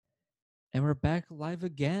And we're back live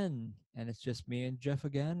again. And it's just me and Jeff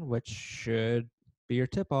again, which should be your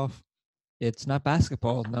tip off. It's not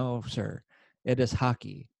basketball, no, sir. It is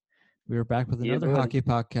hockey. We are back with Yeah, another buddy. hockey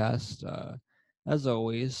podcast. As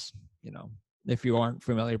always, you know, if you aren't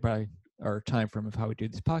familiar by our time frame of how we do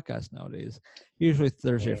these podcasts nowadays, usually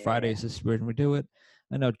Thursday or Yeah. Fridays is when we do it.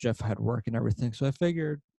 I know Jeff had work and everything, so I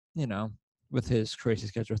figured, you know, with his crazy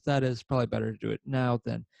schedule, that is probably better to do it now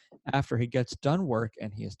than after he gets done work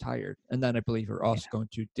and he is tired. And then I believe we're Yeah. also going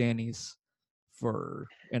to Danny's for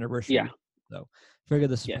Yeah. anniversary. So figured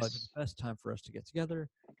this would probably be Yes. the best time for us to get together.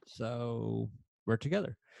 So we're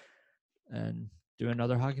together and do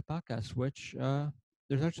another hockey podcast, which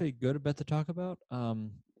there's actually a good bit to talk about.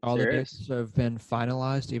 All the There is. dates have been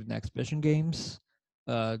finalized, even the exhibition games,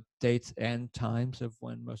 dates and times of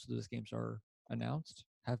when most of those games are announced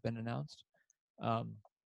have been announced. Um,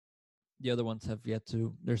 the other ones have yet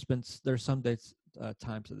to. There's some dates,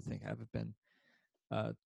 times that I think haven't been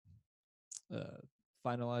uh, uh,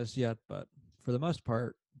 finalized yet, but for the most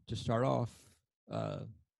part, to start off, uh,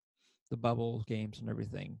 the bubble games and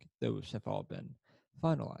everything, those have all been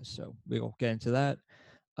finalized. So we'll get into that.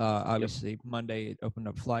 Yep. Obviously, Monday it opened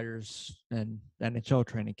up Flyers and NHL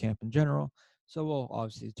training camp in general. So we'll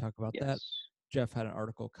obviously talk about that. Yes. Jeff had an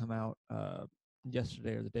article come out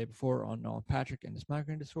yesterday or the day before on Nolan Patrick and his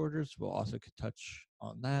migraine disorders. We'll also touch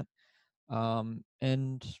on that.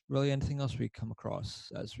 And really anything else we come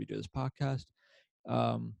across as we do this podcast.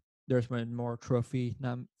 Um, there's been more trophy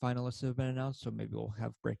finalists have been announced, so maybe we'll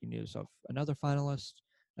have breaking news of another finalist,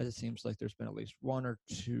 as it seems like there's been at least one or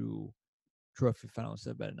two trophy finalists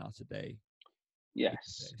that have been announced each day.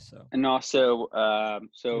 Yes. So, And also, do you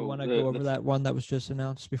so want to go over that one that was just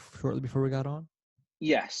announced shortly before we got on?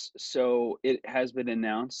 yes. So it has been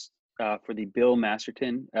announced for the Bill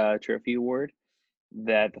Masterton Trophy Award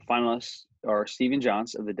that the finalists are Stephen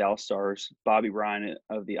Johns of the Dallas Stars, Bobby Ryan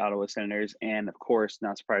of the Ottawa Senators, and of course,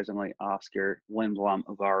 not surprisingly, Oscar Lindblom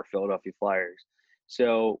of our Philadelphia Flyers.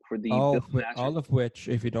 So for the Bill All Masterton, of which,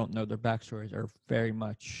 if you don't know their backstories, are very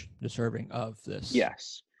much deserving of this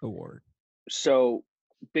yes. award. So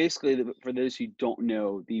basically, for those who don't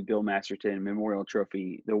know the Bill Masterton Memorial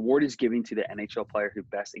Trophy, the award is given to the NHL player who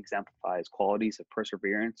best exemplifies qualities of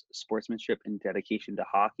perseverance, sportsmanship, and dedication to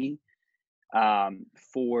hockey.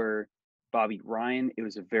 For Bobby Ryan, it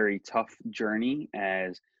was a very tough journey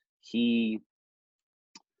as he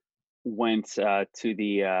went to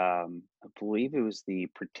the, I believe it was the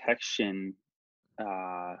protection.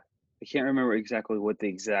 I can't remember exactly what the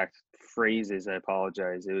exact phrase is. I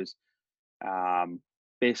apologize. It was um,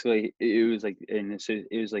 basically it was like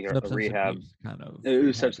it was like a Substance rehab. abuse kind of It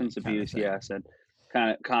was rehabbing substance kind of abuse, thing. yes, and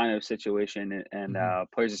kind of situation and Hmm.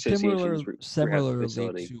 players associations rehab Similarly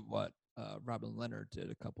facility. to what Robin Leonard did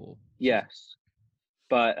a couple seasons. Yes,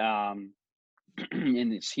 but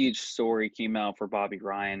and this huge story came out for Bobby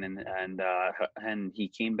Ryan and he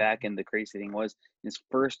came back and the crazy thing was his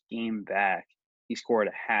first game back he scored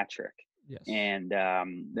a hat trick Yes. and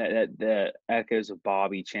that the echoes of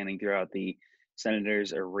Bobby chanting throughout the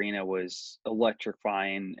Senators arena was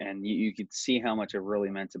electrifying and you could see how much it really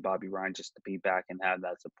meant to Bobby Ryan just to be back and have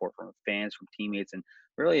that support from fans from teammates and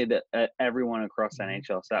really everyone across the Hmm.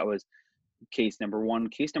 NHL so that was case number one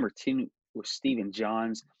case number two was Stephen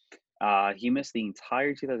Johns he missed the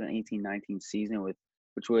entire 2018-19 season with,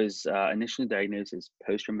 which was initially diagnosed as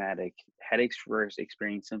post-traumatic headaches first,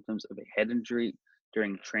 experiencing symptoms of a head injury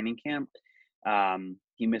during training camp.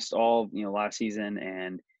 He missed all last season,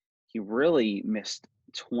 and he really missed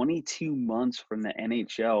 22 months from the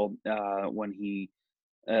NHL when he,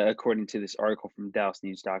 according to this article from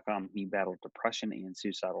DallasNews.com, he battled depression and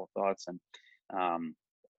suicidal thoughts and um,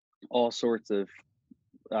 all sorts of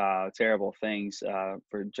terrible things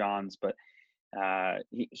for Johns, but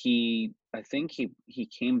he I think he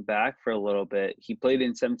came back for a little bit. He played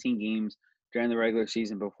in 17 games during the regular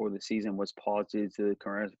season before the season was paused due to the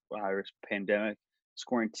coronavirus pandemic,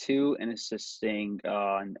 scoring two and assisting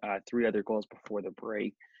on three other goals before the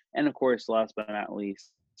break. And of course, last but not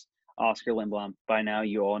least, Oscar Lindblom. By now,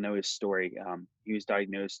 you all know his story. He was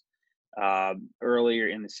diagnosed earlier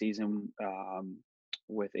in the season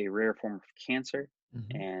with a rare form of cancer,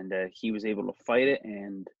 Hmm. and he was able to fight it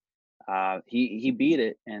and he beat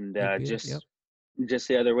it, and He beat it. Yep. just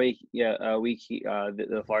the other week,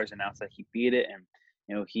 the Flyers announced that he beat it,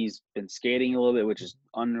 and he's been skating a little bit, which is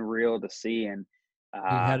unreal to see. And He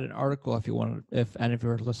uh, had an article if you want, if any of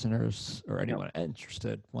your listeners or you know, anyone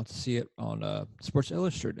interested wants to see it on Sports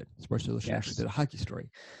Illustrated. Sports Illustrated actually did yes, a hockey story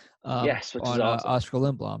which is on awesome. Oscar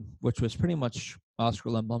Lindblom, which was pretty much Oscar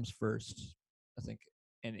Lindblom's first, I think,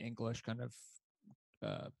 in English kind of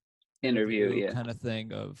uh, Interview, interview yeah, kind of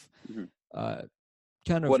thing of hmm uh,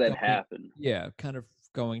 kind of What had going, happened? yeah, kind of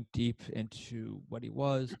going deep into what he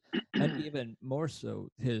was, and even more so,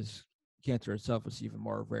 his cancer itself was even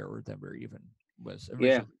more rarer than we even was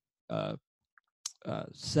Yeah, originally uh,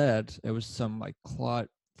 said. It was some like clot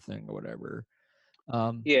thing or whatever.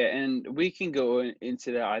 Um, yeah, and we can go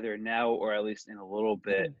into that either now or at least in a little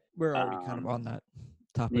bit. we're already kind of Um, on that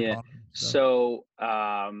topic yeah. on him, so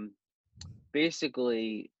So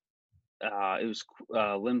basically, it was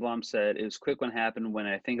Lindblom said it was quick when it happened. When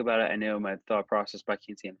I think about it, I know my thought process, but I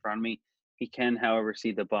can't see in front of me. He can, however,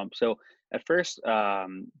 see the bump. So at first,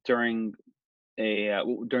 during one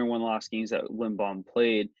of the last games that Lindblom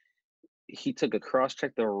played, he took a cross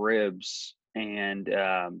check the ribs, and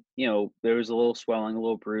there was a little swelling, a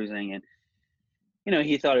little bruising, and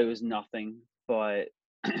he thought it was nothing, but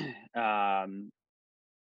um,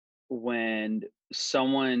 when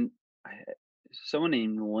someone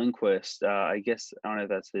named Lindquist, I guess I don't know if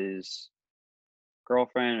that's his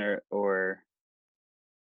girlfriend or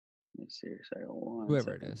let me see here, sorry, one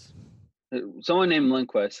whoever it second. is. Someone named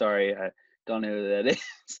Lindquist. Sorry, I don't know who that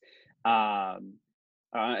is. Um,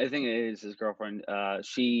 I think it is his girlfriend.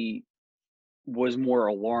 She was more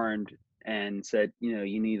alarmed and said,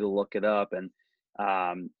 you need to look it up. And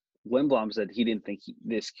um, Lindblom said he didn't think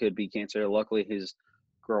this could be cancer. Luckily, his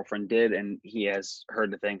girlfriend did, and he has her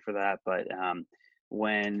to thank for that. But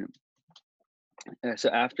when so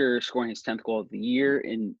after scoring his 10th goal of the year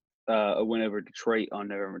in a win over Detroit on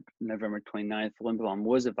November 29th, Lindblom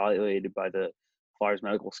was evaluated by the Flyers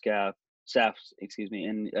medical staff, excuse me,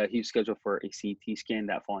 and he was scheduled for a CT scan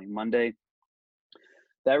that following Monday.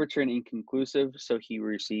 That returned inconclusive, so he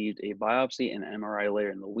received a biopsy and MRI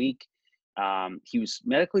later in the week. He was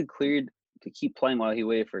medically cleared to keep playing while he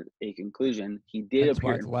waited for a conclusion. He did That's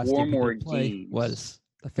appear why in the last four game he more did play games. was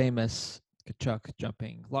the famous Kachuk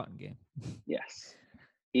jumping Lawton game. Yes.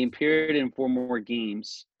 He appeared in four more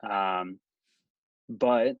games,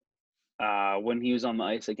 but when he was on the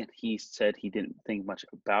ice again, he said he didn't think much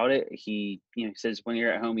about it. He says when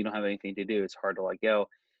you're at home, you don't have anything to do. It's hard to let go.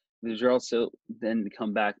 The results then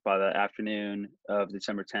come back by the afternoon of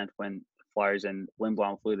December 10th when Flyers and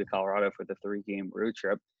Lindblom flew to Colorado for the 3-game road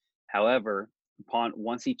trip. However,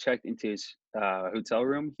 once he checked into his hotel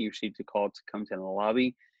room, he received a call to come to the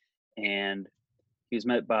lobby, and he was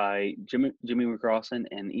met by Jimmy McCrossan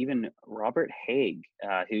and even Robert Haig,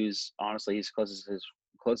 who's honestly his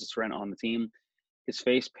closest friend on the team. His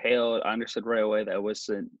face paled. I understood right away that it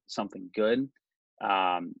wasn't something good.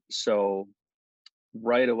 So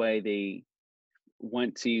right away they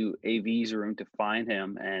went to AV's room to find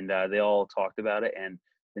him, and they all talked about it. And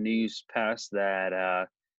the news passed that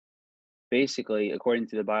basically, according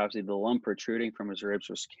to the biopsy, the lump protruding from his ribs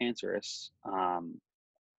was cancerous.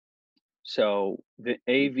 So the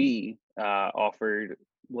AV offered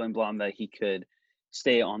Lindblom that he could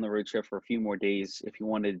stay on the road trip for a few more days if he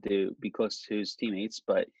wanted to be close to his teammates,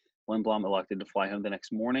 but Lindblom elected to fly home the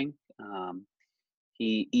next morning.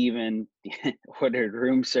 He even ordered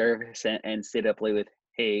room service and stayed up late with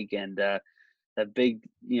Haig. And a big,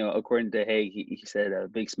 according to Haig, he said a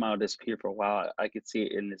big smile disappeared for a while. I could see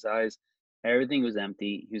it in his eyes. Everything was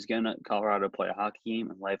empty. He was going to Colorado to play a hockey game,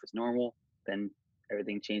 and life was normal. Then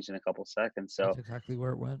everything changed in a couple seconds. That's So exactly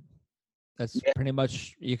where it went. That's yeah, pretty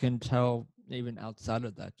much, you can tell even outside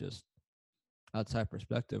of that, just outside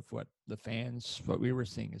perspective, what we were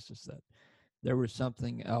seeing is just that there was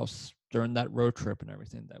something else during that road trip and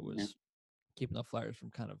everything that yeah, was keeping the Flyers from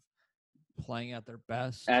kind of playing at their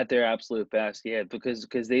best. at their absolute best, yeah, because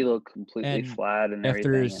they look completely And flat and if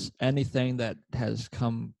everything, there's and anything that has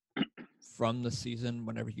come from the season,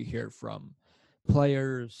 whenever you hear from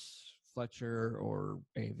players, Fletcher or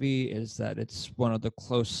AV, is that it's one of the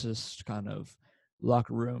closest kind of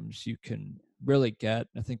locker rooms you can really get.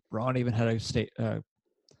 I think Braun even had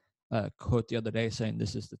a quote the other day saying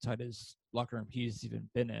this is the tightest locker room he's even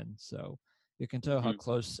been in. So you can tell how mhm,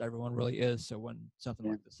 close everyone really is. So when something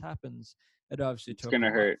yeah, like this happens, it obviously it's took a gonna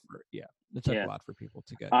lot hurt. for it took a Yeah. lot for people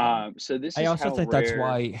to get going. So this I is also how think that's rare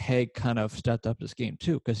why Haig kind of stepped up his game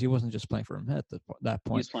too, because he wasn't just playing for him at that he's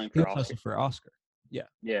point. playing He for was also Oscar. for Oscar. Yeah.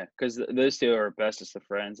 Yeah, because those two are bestest of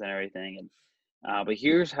friends and everything. And but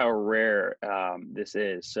here's how rare this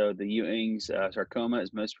is. So the Ewing's sarcoma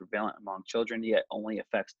is most prevalent among children, yet only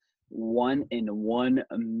affects 1 in 1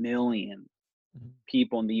 million Mhm.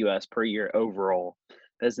 people in the U.S. per year overall.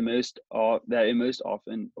 That's that it most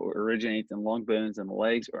often originates in long bones in the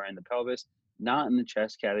legs or in the pelvis, not in the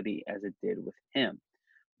chest cavity as it did with him.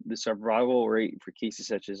 The survival rate for cases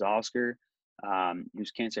such as Oscar,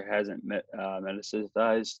 whose cancer hasn't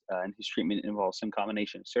metastasized, and whose treatment involves some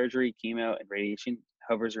combination of surgery, chemo, and radiation,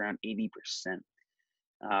 hovers around 80%.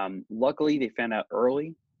 Luckily, they found out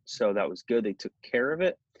early, so that was good. They took care of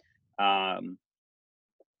it. Um,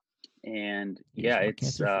 and He's yeah, now it's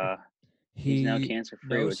cancer free. he's now He cancer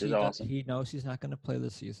free, knows which is awesome. he knows he's not going to play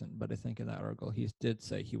this season, but I think in that article he did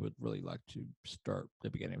say he would really like to start the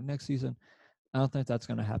beginning of next season. I don't think that's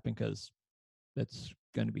going to happen because it's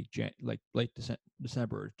going to be like late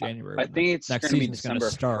December or January I when the think it's next going to be season is going to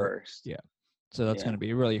December start. 1st. Yeah, so that's Yeah. going to be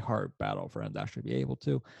a really hard battle for him to actually be able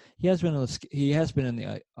to. He has been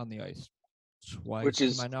on the ice twice, Which to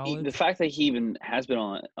is my the knowledge. fact that he even has been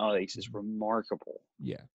on ice is remarkable.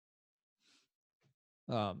 Yeah.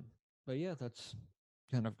 But yeah, that's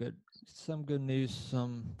kind of good. Some good news,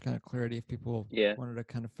 some kind of clarity if people Yeah. wanted to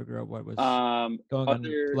kind of figure out what was going on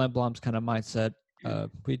in Other Lindblom's kind of mindset.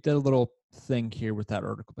 We did a little thing here with that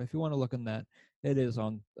article, but if you want to look in that, it is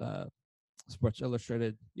on Sports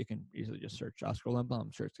Illustrated. You can easily just search Oscar Lindblom.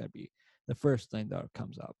 I'm sure it's going to be the first thing that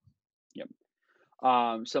comes up. Yep.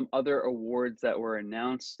 Some other awards that were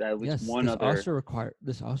announced, at least Yes, one other.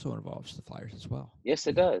 this also involves the Flyers as well. Yes,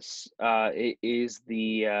 it does. It is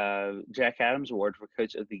the Jack Adams Award for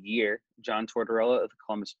Coach of the Year. John Tortorella of the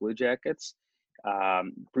Columbus Blue Jackets,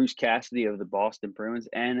 Bruce Cassidy of the Boston Bruins,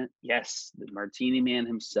 and yes, the Martini Man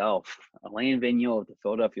himself, Alain Vigneault of the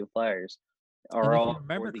Philadelphia Flyers, And are if you all for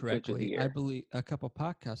remember the Coach of the correctly, I Year. believe a couple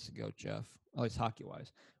podcasts ago, Jeff, at least hockey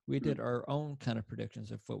wise, we Mhm. did our own kind of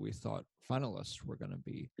predictions of what we thought finalists were going to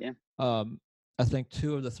be. Yeah. I think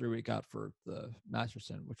 2 of the 3 we got for the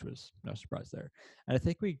Masterson, which was no surprise there. And I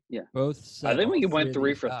think we Yeah. both I said think all we 3 went of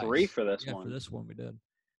 3 these for 3 guys. for this Yeah, for one. this one we did.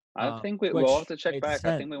 I think we'll have Which to check made back. I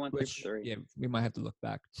sense. think we went 3 for 3. Yeah, we might have to look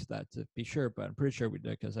back to that to be sure, but I'm pretty sure we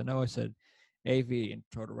did because I know I said AV and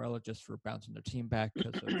Tortorella just for bouncing their team back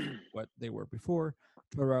because of what they were before.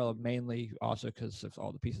 Tortorella mainly also because of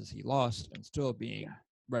all the pieces he lost and still being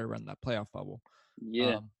right around that playoff bubble.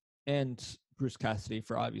 Yeah. And Bruce Cassidy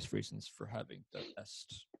for obvious reasons for having the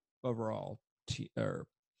best overall or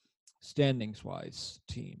standings wise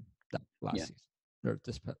team that last season or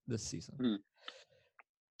this season. Hmm.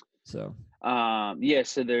 So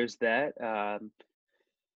So there's that.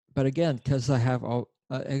 but again, because I have all,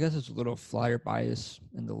 I guess it's a little Flyer bias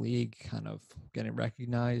in the league, kind of getting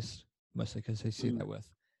recognized, mostly because I see that with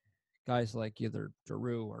guys like either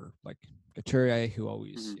Giroux or like Couturier, who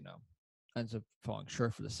always, ends up falling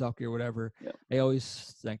short for the Selke or whatever. Yep. I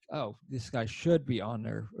always think, oh, this guy should be on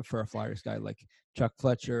there for a Flyers guy like Chuck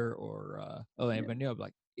Fletcher or Alain Vigneault.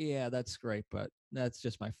 Like, yeah, that's great, but that's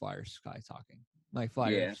just my Flyers guy talking. My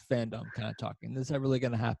Flyers fandom kind of talking. Is that really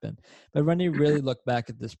going to happen? But when you really look back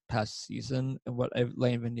at this past season and what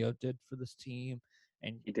Alain Vigneault did for this team,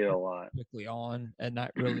 and he did a lot quickly on, and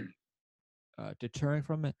not really deterring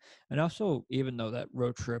from it, and also even though that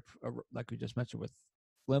road trip, like we just mentioned with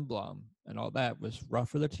Lindblom and all that, was rough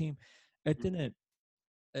for the team, it didn't.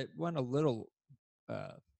 It went a little.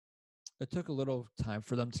 It took a little time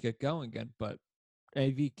for them to get going again, but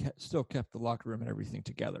AV still kept the locker room and everything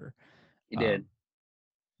together. He did.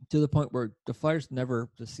 To the point where the Flyers never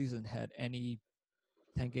this season had any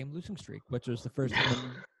 10-game losing streak, which was the first time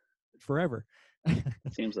in forever.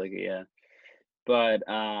 Seems like it, yeah. But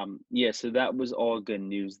so that was all good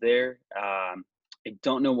news there. I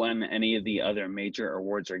don't know when any of the other major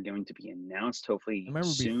awards are going to be announced. Hopefully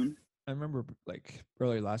soon. I remember like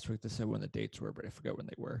early last week they said when the dates were, but I forget when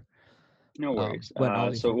they were. No worries. When all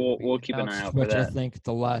these So we'll keep an eye out for that. I think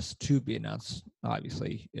the last 2 to be announced,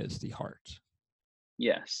 obviously, is the Hart.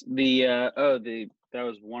 Yes. That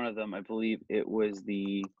was one of them. I believe it was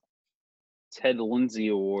the Ted Lindsay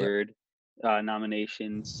Award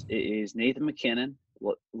nominations. It is Nathan McKinnon,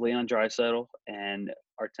 Leon Draisaitl, and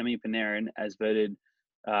Artemi Panarin as voted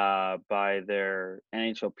by their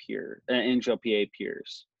NHLPA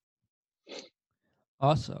peers.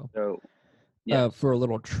 Also, So, for a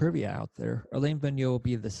little trivia out there, Alain Vigneault will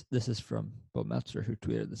be this. This is from Bill Metzer, who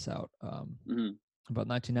tweeted this out about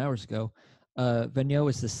 19 hours ago. Vigneault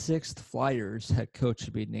is the 6th Flyers head coach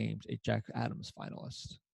to be named a Jack Adams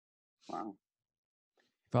finalist. Wow.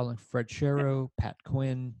 Following Fred Sherrow, Pat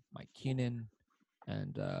Quinn, Mike Keenan,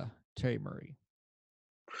 and Terry Murray.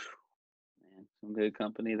 Man, some good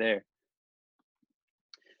company there.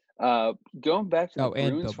 Going back to the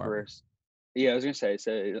Bruins first. Yeah, I was gonna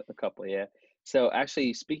say a couple, yeah. So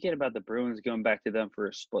actually, speaking about the Bruins, going back to them for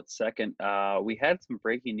a split second, we had some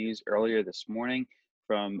breaking news earlier this morning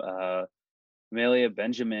from Amelia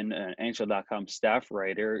Benjamin, an NHL.com staff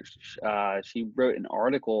writer. She wrote an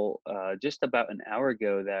article just about an hour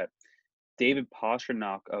ago that David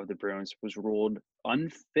Pastrnak of the Bruins was ruled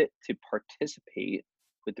unfit to participate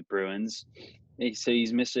with the Bruins. So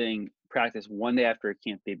he's missing practice one day after a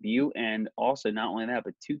camp debut, and also not only that,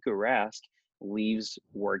 but Tuukka Rask leaves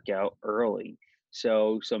work out early.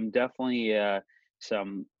 So some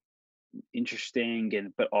interesting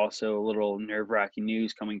and but also a little nerve-wracking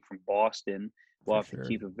news coming from Boston. We'll for have to sure.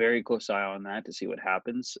 keep a very close eye on that to see what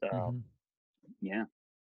happens. Hmm. Yeah,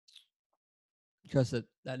 Because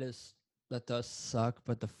that does suck,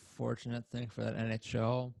 but the fortunate thing for that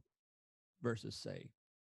NHL versus say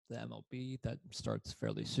the MLB that starts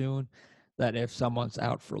fairly soon, that if someone's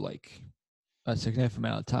out for like a significant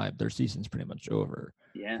amount of time, their season's pretty much over.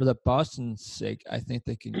 yeah, For the Boston's sake, I think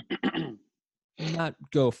they can not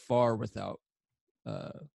go far without uh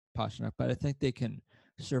Pasternak, but I think they can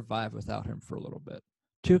survive without him for a little bit.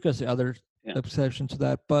 Tuca's the other yeah, exception to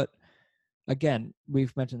that, but again,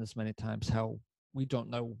 we've mentioned this many times how we don't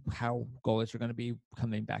know how goalies are going to be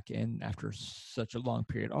coming back in after such a long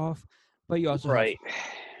period off. But you also have right.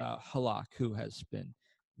 Halak, who has been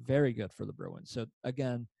very good for the Bruins. So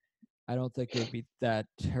again, I don't think it would be that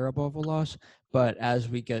terrible of a loss. But as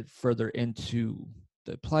we get further into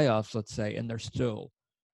the playoffs, let's say, and they're still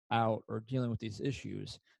out or dealing with these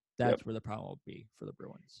issues, Yep. that's where the problem will be for the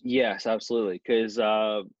Bruins. Yes, absolutely. Because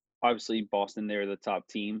obviously Boston, they're the top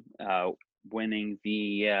team, winning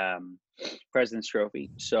the President's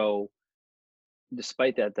Trophy. So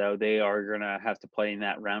despite that, though, they are gonna have to play in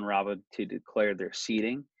that round robin to declare their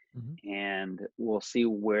seeding, Mm-hmm. and we'll see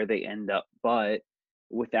where they end up. But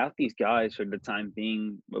without these guys for the time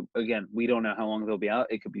being, again, we don't know how long they'll be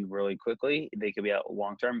out. It could be really quickly. They could be out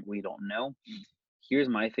long term. We don't know. Here's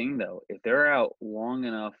my thing, though: if they're out long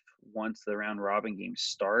enough, once the round robin games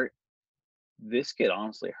start, this could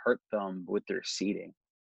honestly hurt them with their seeding.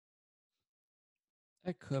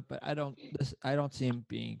 I could, but I don't see him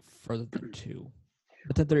being further than two.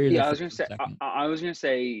 I think they're either Yeah, I was first gonna or say. second. I was gonna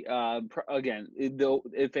say. Again, they'll,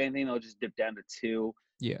 if anything, they'll just dip down to two.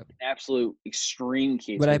 Yeah. Absolute extreme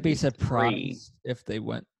case Would I would be be three. surprised if they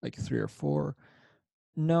went like three or four?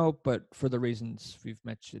 No, but for the reasons we've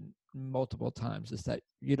mentioned multiple times, is that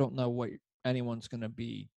you don't know what anyone's going to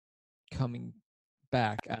be coming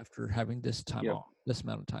back after having this time Yep. off, this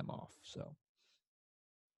amount of time off. So,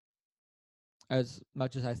 as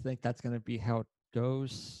much as I think that's going to be how it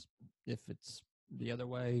goes, if it's the other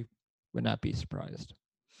way, would not be surprised.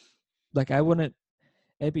 Like, I wouldn't,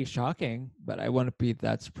 it'd be shocking, but I wouldn't be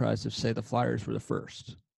that surprised if, say, the Flyers were the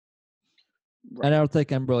first. And I Right. don't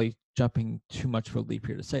think I'm really jumping too much of a leap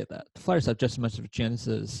here to say that. The Flyers have just as much of a chance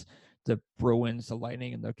as the Bruins, the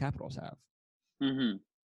Lightning, and the Capitals have. Mm-hmm.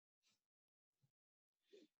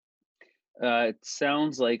 It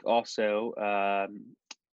sounds like also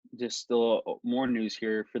just still more news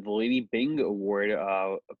here for the Lady Byng Award.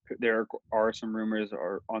 There are some rumors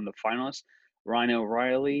are on the finalists: Ryan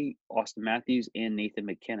O'Reilly, Austin Matthews, and Nathan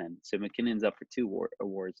McKinnon. So McKinnon's up for two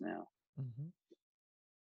awards now. Mm-hmm.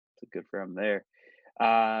 So good for him there.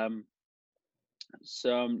 Um,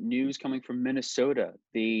 some news coming from Minnesota.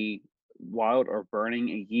 The Wild are burning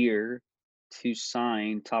a year to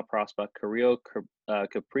sign top prospect Kirill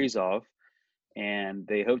Kaprizov, and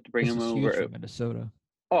they hope to bring This him is huge over. for Minnesota.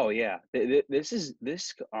 Oh yeah, this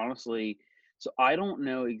honestly. So I don't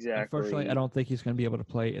know Unfortunately, I exactly. don't think he's going to be able to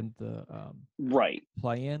play in the Right,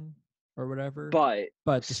 play-in or whatever. but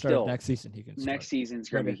But the start of still, next season, he can next start. season's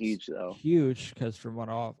gonna But be it's huge though. huge because from what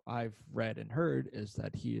I've read and heard is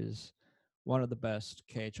that he is one of the best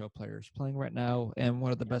KHL players playing right now and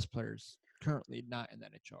one of the Yeah. best players currently not in the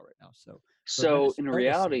NHL right now. So for So in Minnesota's sake,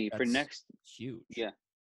 reality, for that's next, huge. yeah,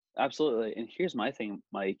 absolutely. And here's my thing,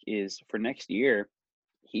 Mike, is for next year,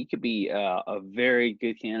 he could be a very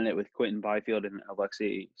good candidate with Quentin Byfield and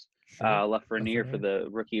Alexei Sure. Lafreniere for Lafreniere. the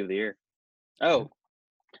Rookie of the Year. Sure. Oh,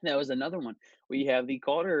 that was another one. We have the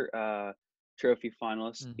Calder Trophy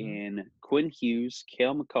finalists Mm-hmm. in Quinn Hughes,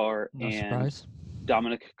 Cale Makar, No and surprise.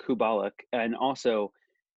 Dominic Kubalik. And also,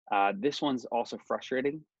 this one's also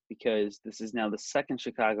frustrating because this is now the second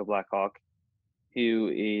Chicago Blackhawk who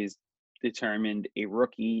is determined a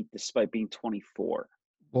rookie despite being 24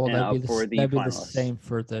 Well, and up for the that'd be the finalists. same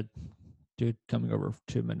for the dude coming over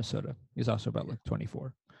to Minnesota. He's also about like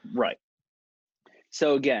 24. Right.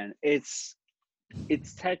 So again, it's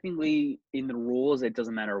technically in the rules. It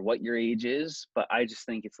doesn't matter what your age is, but I just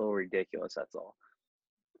think it's a little ridiculous. That's all.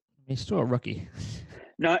 He's still a rookie.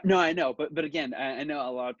 No, no, I know, but again, I know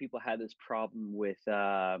a lot of people had this problem with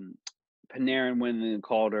Panarin winning the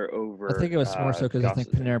Calder I think over it was more so because I think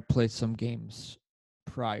Gostisbehere. Panarin played some games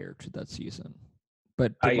prior to that season,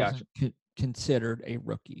 but it I wasn't gotcha, considered a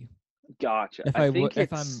rookie. gotcha. If I I w-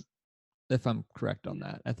 think it's. if I'm correct on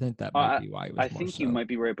that, I think that might I be why it I was more think you so. might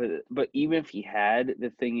be right, but even if he had,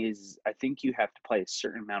 the thing is, I think you have to play a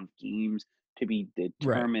certain amount of games to be Right,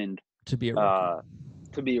 determined. to be a rookie. Uh,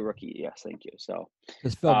 To be a rookie, yes, thank you. So,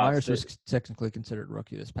 Because Phil Myers so was technically considered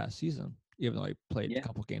rookie this past season, even though he played a yeah,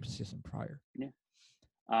 couple games the season prior. yeah.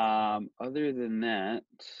 Other than that,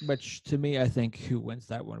 Which to me, I think who wins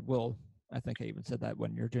that one will. I think I even said that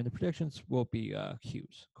when you're doing the predictions will be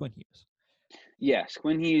Quinn Hughes. yes,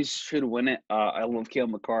 Quinn Hughes should win it. I love Cale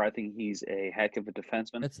McCarr. I think he's a heck of a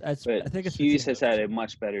defenseman, but I think it's Hughes between has those had two. a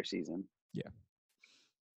much better season. Yeah.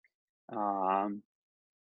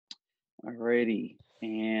 Alrighty.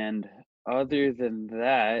 And other than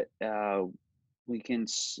that, we can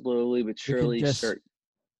slowly but We can surely just start.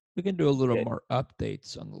 we can do a little Yeah, more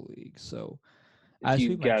updates on the league. So if as you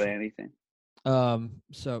we got mentioned, anything.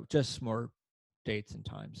 so just more dates and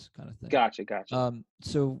times kind of thing. Gotcha.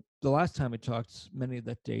 So the last time we talked, many of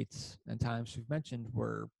the dates and times we've mentioned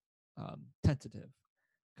were tentative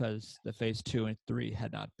because the phase 2 and 3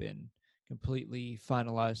 had not been completely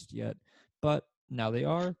finalized yet, but now they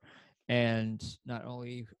are. And not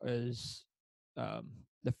only is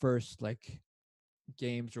the first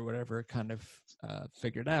games or whatever kind of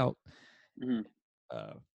figured out, Mhm.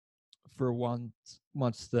 uh, for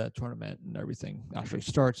once the tournament and everything actually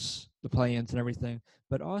starts, the play-ins and everything,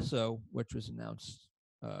 but also, which was announced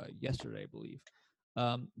yesterday, I believe,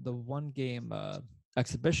 the one game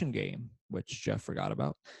exhibition game, which Jeff forgot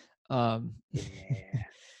about, Yeah.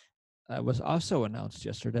 was also announced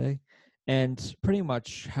yesterday. And pretty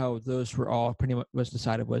much how those were all pretty much was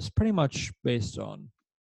decided was pretty much based on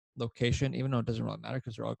location, even though it doesn't really matter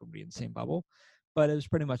because they're all going to be in the same bubble. But it was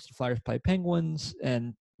pretty much the Flyers play Penguins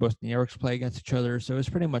and both New York's play against each other. So it was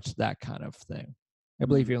pretty much that kind of thing. I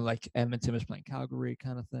believe Mhm. even like Edmonton was playing Calgary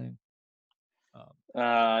kind of thing.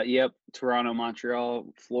 Yep. Toronto,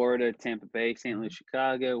 Montreal, Florida, Tampa Bay, St. Louis, Mhm.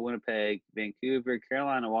 Chicago, Winnipeg, Vancouver,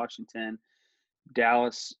 Carolina, Washington,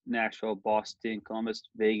 Dallas, Nashville, Boston, Columbus,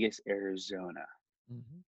 Vegas, Arizona.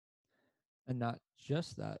 Mhm. And not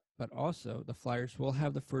just that, but also the Flyers will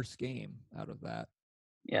have the first game out of that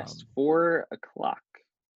Yes, um, 4 o'clock.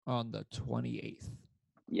 on the 28th.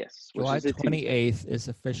 Yes, which July is a Tuesday. 28th is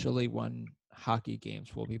officially when hockey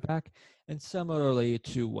games will be back. And similarly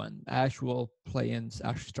to when actual play-ins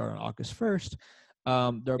actually start on August 1st,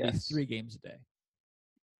 there'll be Yes, 3 games a day,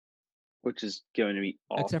 which is going to be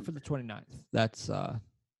except awesome. for the 29th. That's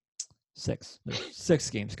 6. There's 6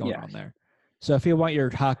 games going on Yes. there. So if you want your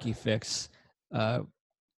hockey fix,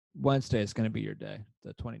 Wednesday is going to be your day,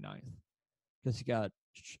 the 29th, because you got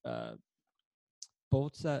uh,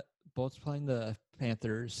 Bolts playing the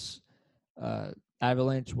Panthers, uh,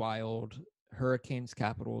 Avalanche, Wild, Hurricanes,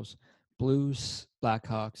 Capitals, Blues,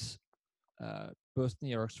 Blackhawks, both New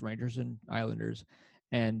York's Rangers and Islanders,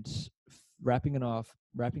 and wrapping it up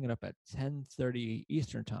at 10:30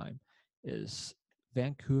 Eastern time is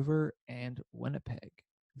Vancouver and Winnipeg.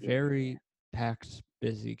 Yeah, Very packed,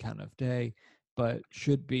 busy kind of day, but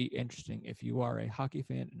should be interesting if you are a hockey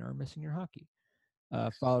fan and are missing your hockey.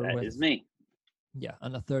 Followed that with is me.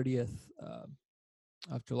 on the 30th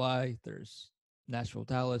of July, there's Nashville,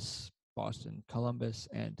 Dallas, Boston, Columbus,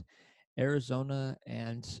 and Arizona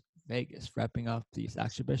and Vegas wrapping up these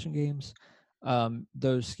exhibition games.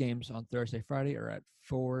 Those games on Thursday, Friday are at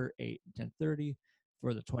 4, 8, 10:30.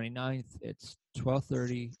 For the 29th, it's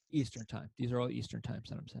 12:30 Eastern time. These are all Eastern times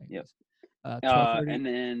that I'm saying Yep. these. 12:30. And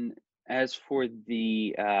then as for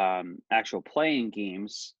the actual playing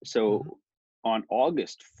games, so Mhm. on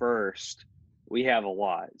August 1st, we have a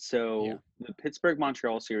lot. Yeah. So the Pittsburgh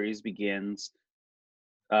Montreal series begins.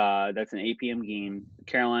 That's an 8 p.m. game.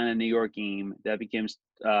 Carolina New York game that begins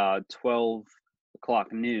 12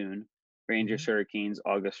 o'clock noon. Rangers Hmm. Hurricanes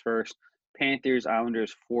August 1st. Panthers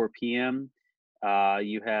Islanders 4 p.m.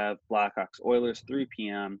 You have Blackhawks Oilers 3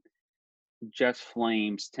 p.m. Jets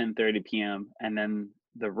Flames 10:30 p.m. and then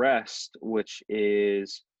the rest, which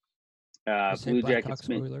is You say Blue Jackets.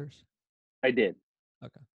 Blackhawks Oilers? I did.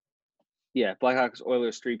 Okay. Yeah, Blackhawks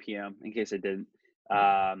Oilers 3 p.m. In case I didn't.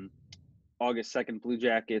 Yeah. Um, August 2nd, Blue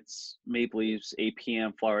Jackets, Maple Leafs, 8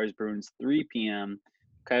 p.m., Flyers, Bruins, 3 p.m.,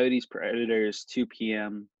 Coyotes, Predators, 2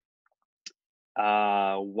 p.m.,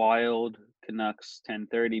 Wild, Canucks,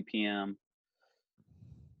 10:30 p.m.,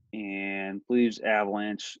 and Blues,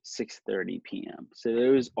 Avalanche, 6:30 p.m. So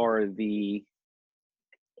those are the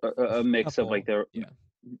a mix of like Couple. the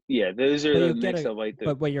Yeah. those are But the you get mix a of like the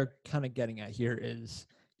but what you're kind of getting at here is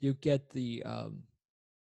you get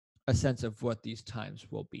a sense of what these times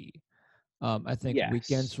will be. I think yes.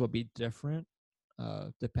 weekends will be different,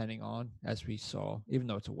 depending on, as we saw, even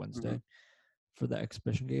though it's a Hmm. Wednesday for the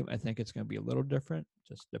exhibition game. I think it's going to be a little different,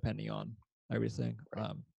 just depending on everything.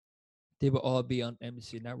 Right. They will all be on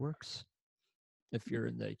NBC networks if you're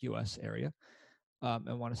in the U.S. area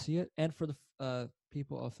and want to see it. And for the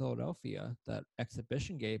people of Philadelphia, that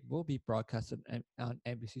exhibition game will be broadcasted on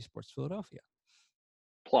NBC Sports Philadelphia.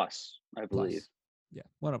 Plus, I believe. Plus, yeah,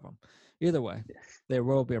 one of them. Either way, Yes. there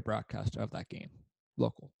will be a broadcast of that game,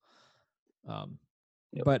 local.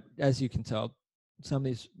 Yep. But as you can tell, some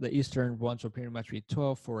of the Eastern ones will pretty much be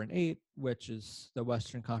 12, 4, and 8, which is the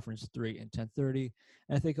Western Conference 3 and 10:30.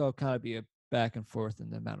 And I think it'll kind of be a back and forth in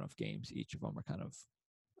the amount of games each of them are kind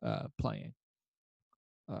of playing.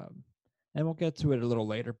 And we'll get to it a little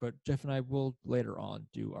later, but Jeff and I will later on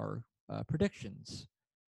do our predictions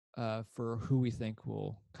for who we think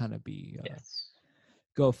will kind of be Yes.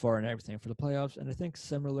 go far and everything for the playoffs. And I think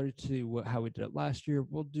similar to how we did it last year,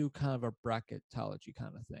 we'll do kind of a bracketology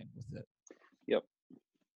kind of thing with it. Yep.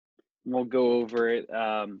 We'll go over it,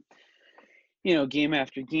 game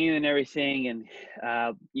after game and everything, and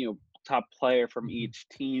top player from Mhm. each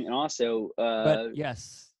team, and also But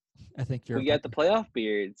yes, I think you're we got the playoff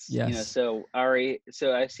beards. Yes. So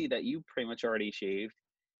I see that you pretty much already shaved.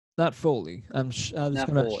 Not fully. I was Not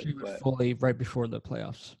gonna fully, shoot it but fully right before the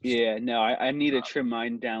playoffs. yeah, no, I need to trim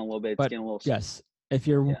mine down a little bit. It's But getting a little. yes, if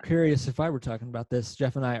you're Yeah. curious if I were talking about this,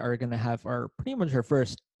 Jeff and I are gonna have our pretty much our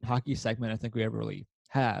first hockey segment I think we ever really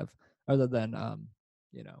have, other than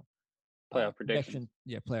Playoff predictions. prediction,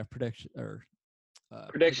 playoff prediction or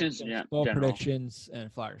Predictions, ball general. predictions,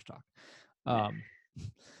 and Flyers talk.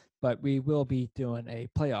 But we will be doing a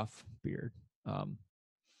playoff beard.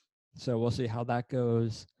 So we'll see how that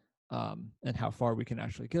goes, and how far we can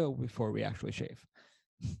actually go before we actually shave.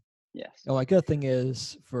 Yes. The good thing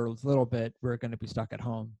is, for a little bit, we're going to be stuck at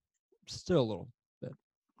home. Still a little bit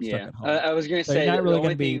stuck at home. I was going to So say you're not the really only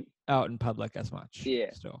going to be thing, out in public as much.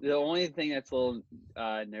 yeah. Still. The only thing that's a little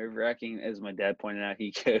nerve-wracking, as my dad pointed out,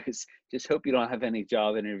 he goes, just hope you don't have any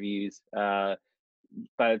job interviews by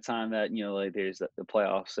the time that there's the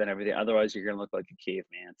playoffs and everything. Otherwise, you're going to look like a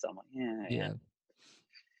caveman. So I'm like, yeah.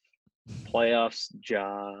 Playoffs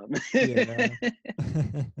job. Yeah.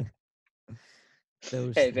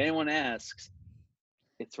 Hey, if anyone asks,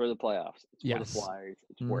 it's for the playoffs. It's for the Yes. Flyers.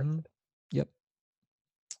 It's worth it. Yep.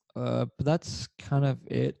 But that's kind of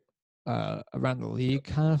it around the league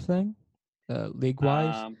kind of thing.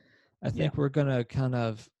 League-wise, I think we're gonna kind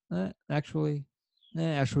of actually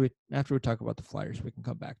after we talk about the Flyers, we can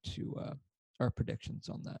come back to our predictions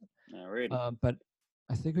on that. Alrighty. But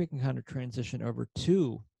I think we can kind of transition over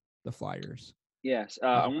to the Flyers. Yes,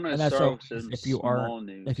 I want to start with some small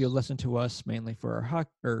news. If you listen to us mainly for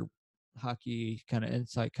our hockey kind of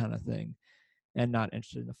insight kind of thing, and not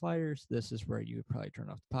interested in the Flyers, this is where you would probably turn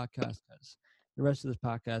off the podcast, because the rest of this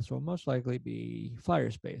podcast will most likely be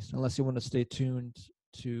Flyers based, unless you want to stay tuned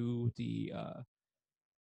to the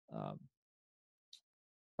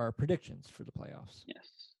our predictions for the playoffs.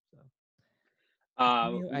 Yes. So,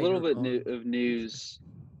 A little bit of news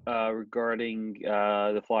regarding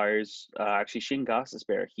the Flyers. Actually, Shane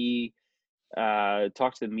Gostisbehere, he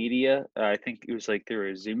talked to the media. I think it was like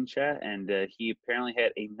through a Zoom chat, and he apparently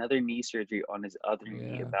had another knee surgery on his other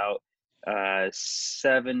knee about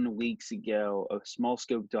 7 weeks ago. A small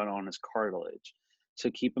scope done on his cartilage. So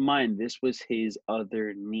keep in mind, this was his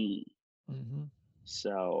other knee. Mm-hmm.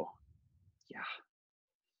 So, yeah.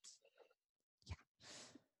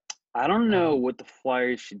 I don't know what the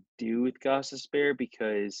Flyers should do with Gostisbehere,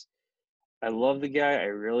 because I love the guy, I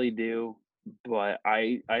really do, but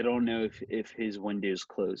I don't know if his window is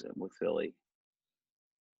closing with Philly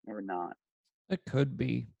or not. It could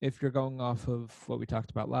be, if you're going off of what we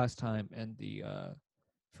talked about last time, and the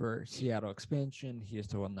for Seattle expansion, he is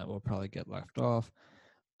the one that will probably get left off.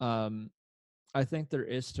 I think there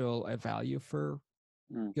is still a value for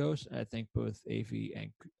Ghost. I think both AV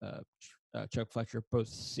and Chuck Fletcher both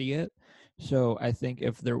see it. So I think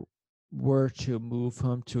if there were to move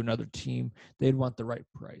him to another team, they'd want the right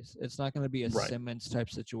price. It's not going to be a Simmons type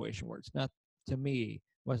situation where it's not, to me,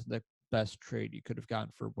 wasn't the best trade you could have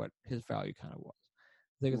gotten for what his value kind of was.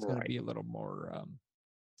 I think it's going to be a little more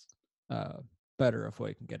better of what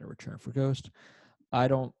you can get in return for Ghost. I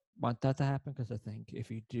don't want that to happen, because I think if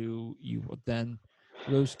you do, you will then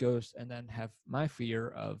lose Ghost, and then have my fear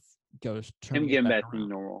of Ghost turning getting back to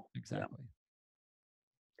normal. Exactly.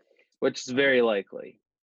 Yeah. Which is very likely,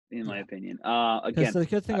 in my opinion. Again, the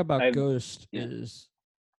good thing about Ghost is,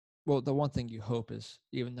 well, the one thing you hope is,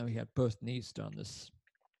 even though he had both knees done this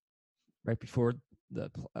right before the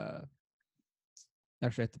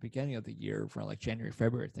actually at the beginning of the year, around like January,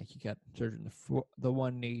 February, I think he got surgery in the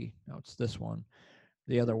one knee. No, it's this one,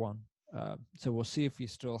 the other one. So we'll see if he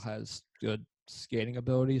still has good skating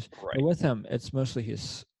abilities. Right. But with him, it's mostly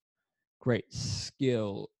his great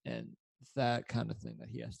skill and that kind of thing that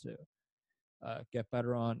he has to get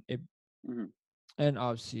better on. and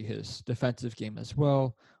obviously his defensive game as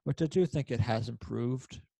well, which I do think it has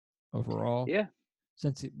improved overall Yeah.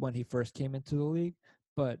 since when he first came into the league.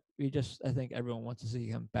 But I think everyone wants to see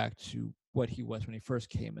him back to what he was when he first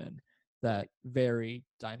came in, that very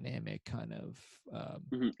dynamic kind of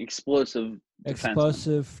Explosive defenseman.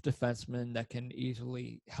 explosive defenseman that can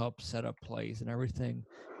easily help set up plays and everything.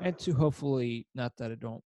 And to hopefully, not that I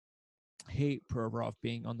don't hate Provorov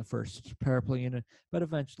being on the first power play unit, but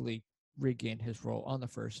eventually regain his role on the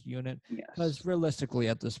first unit. Yes. Because realistically,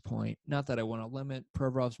 at this point, not that I want to limit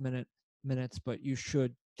Provorov's minutes, but you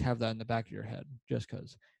should have that in the back of your head, just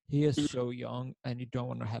because he is Mhm. so young, and you don't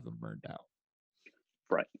want to have him burned out.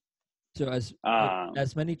 Right. So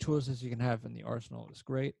as many tools as you can have in the arsenal is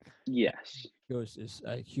great. Yes. Ghost is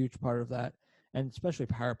a huge part of that, and especially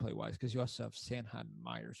power play wise, because you also have Sanheim and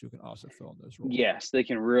Myers who can also fill in those roles. Yes, they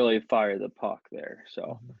can really fire the puck there.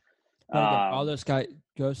 So, But again, all those guys,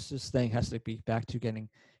 Ghost's thing has to be back to getting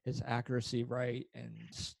his accuracy right and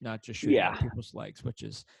not just shooting yeah, at people's legs, which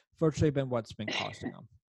is fortunately been what's been costing him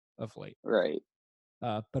of late. right.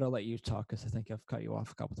 But I'll let you talk because I think I've cut you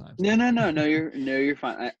off a couple times. No. You're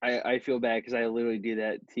fine. I feel bad because I literally do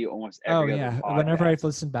that to you almost every other podcast. Whenever I've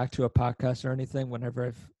listened back to a podcast or anything,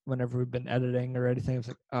 whenever we've been editing or anything, it's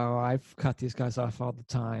like, oh, I've cut these guys off all the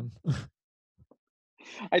time.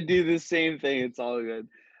 I do the same thing. It's all good.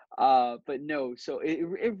 But no, so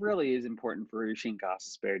it really is important for Shane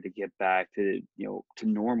Gostisbehere to get back to to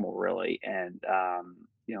normal really, and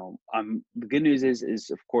the good news is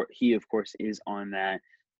of course is on that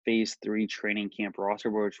phase 3 training camp roster,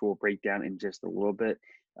 which we'll break down in just a little bit.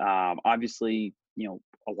 Obviously,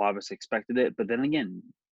 a lot of us expected it, but then again,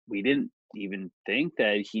 we didn't even think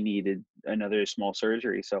that he needed another small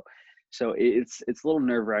surgery. So it's a little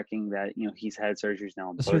nerve wracking that he's had surgeries now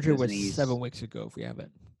on The both surgery his was knees. 7 weeks ago, if we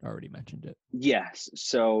haven't already mentioned it. Yes,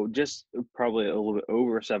 so just probably a little bit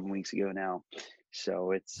over 7 weeks ago now.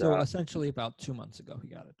 So it's essentially about 2 months ago he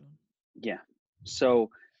got it done. Yeah. So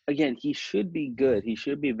again, he should be good. He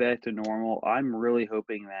should be back to normal. I'm really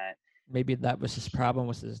hoping that maybe that was his problem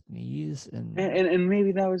with his knees, and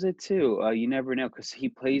maybe that was it too. You never know because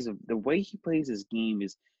the way he plays his game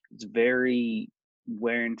is it's very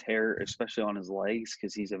wear and tear, especially on his legs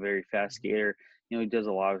because he's a very fast skater. He does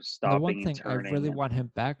a lot of the one stopping and thing I turning. really want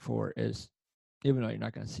him back for is, even though you're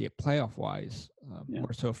not going to see it playoff wise,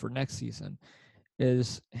 more so for next season,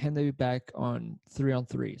 is him to be back on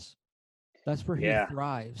 3-on-3s. That's where he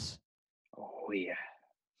thrives. Oh yeah.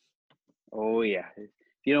 Oh yeah. If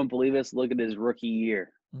you don't believe us, look at his rookie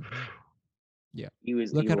year. Mm-hmm. Yeah. He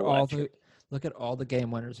was look electric. at all the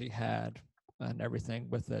game winners he had and everything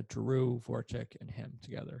with Drew, Voracek, and him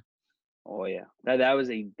together. Oh yeah. That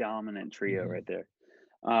was a dominant trio right there.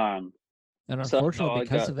 And unfortunately,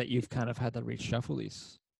 because of that, you've kind of had to reshuffle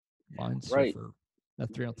these lines right. for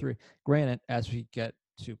that 3-on-3. Granted, as we get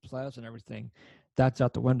to playoffs and everything, that's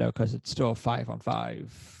out the window because it's still 5-on-5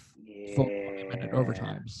 full minute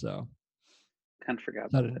overtime. So kind of forgot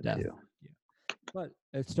about that too. Yeah. But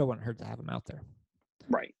it still wouldn't hurt to have him out there.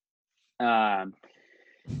 Right.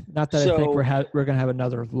 Not that I think we're gonna have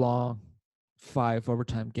another long 5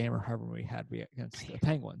 overtime game or however we had against the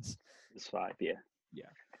Penguins. It's 5, yeah.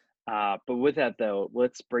 Yeah. But with that though,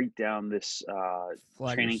 let's break down this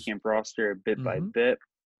training camp roster bit by bit.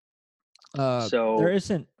 So there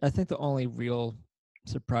isn't. I think the only real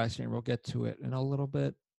surprise here, and we'll get to it in a little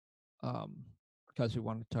bit, because we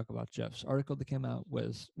wanted to talk about Jeff's article that came out,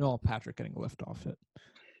 was Nolan Patrick getting a lift off it.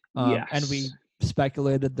 Yes. And we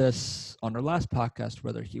speculated this on our last podcast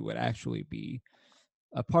whether he would actually be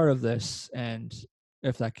a part of this and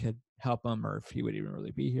if that could help him or if he would even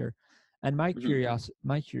really be here. And my curious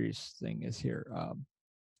thing is here,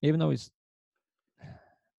 even though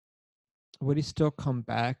would he still come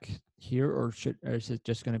back here, or is it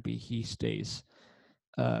just going to be he stays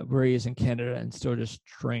where he is in Canada and still just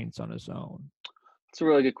trains on his own? It's a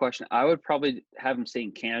really good question. I would probably have him stay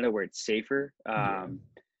in Canada where it's safer.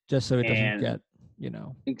 Just so he doesn't get,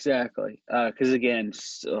 Exactly. Because again,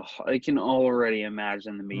 I can already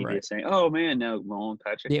imagine the media saying, "Oh man, no, Nolan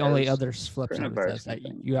Patrick." The only other flip side of that is that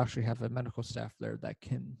you actually have a medical staff there that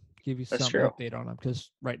can give you some update on him.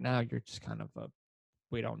 Because right now you're just kind of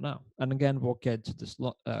we don't know. And again, we'll get to this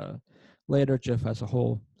later. Jeff has a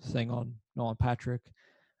whole thing on Nolan Patrick,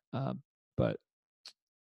 but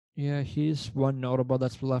yeah, he's one notable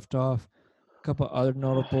that's left off. A couple other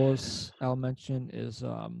notables I'll mention is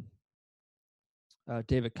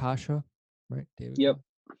David Kasha, right? Yep.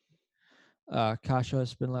 Kasha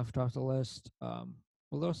has been left off the list. A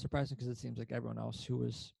little surprising because it seems like everyone else who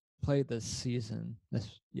was played this season,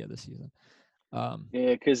 Yeah,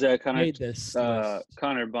 because made this list.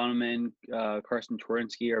 Connor Bonneman, Carson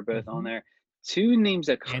Twarynski are both on Mhm. there. Two names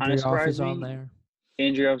that kind of Andrioff is surprised on me. there.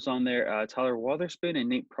 Andrioff's on there. Tyler Wotherspoon and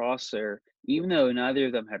Nate Prosser, even though neither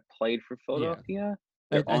of them had played for Yeah. Philadelphia,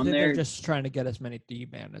 I they're on think they're there. just trying to get as many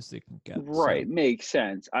D-man as they can get. Right, So, makes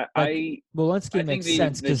sense. like, Walensky I think makes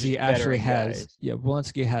sense they're because just he actually veteran has, guys.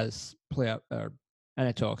 Walensky has playoff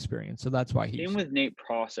NHL experience, so that's why Same he's. with Nate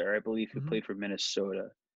Prosser, I believe, who Mhm. played for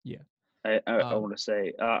Minnesota. Yeah. I Um, want to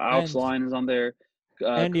say Alex and Lyon is on there.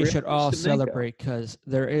 and you Kirill should all Ustimenko. celebrate because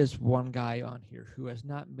there is one guy on here who has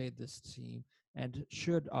not made this team and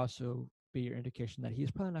should also be your indication that he's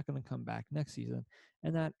probably not going to come back next season,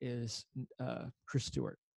 and that is Chris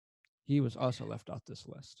Stewart. He was also left off this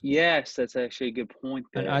list. Yes, that's actually a good point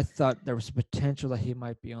And there. I thought there was a potential that he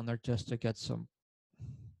might be on there just to get some,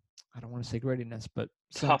 I don't want to say grittiness, but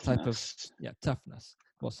some type of Toughness. toughness,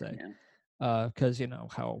 we'll say. Yeah. Because you know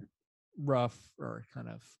how rough or kind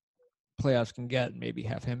of playoffs can get, and maybe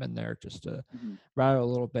have him in there just to Mhm. rattle a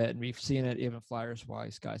little bit. And we've seen it even Flyers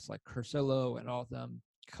wise, guys like Cursillo and all of them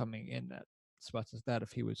coming in at spots as that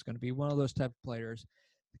if he was going to be one of those type of players.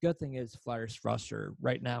 The good thing is Flyers roster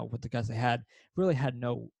right now with the guys they had really had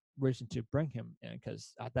no reason to bring him in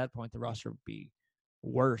because at that point the roster would be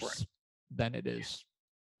worse Right. than it is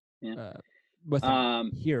Yeah. with him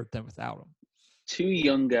Um, here than without him. Two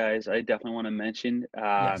young guys I definitely want to mention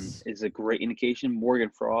Yes. is a great indication.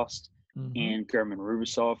 Morgan Frost Mm-hmm. and German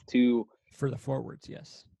Rubisov, two For the forwards,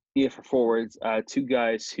 yes. for forwards, two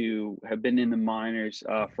guys who have been in the minors.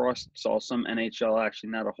 Frost saw some NHL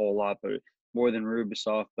action, not a whole lot, but more than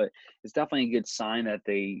Rubisov. But it's definitely a good sign that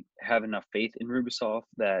they have enough faith in Rubisov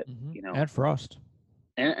that Mm-hmm. you know, And Frost.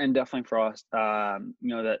 and definitely Frost.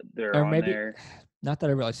 That they're Or on maybe there. not that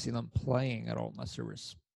I really see them playing at all unless there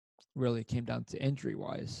was really came down to injury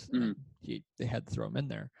wise and Mm, they had to throw him in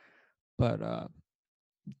there. But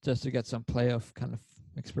just to get some playoff kind of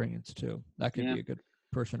experience too. That could yeah. be a good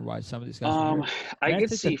person wise some of these guys are here. I And I could think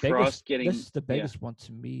the see biggest Frost getting the biggest one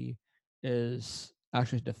to me is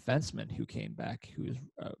actually a defenseman who came back who is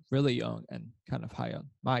really young and kind of high on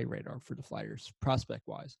my radar for the Flyers prospect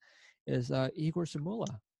wise is Igor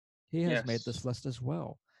Samula. He has made Yes. this list as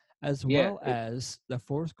well. As Yeah. well as the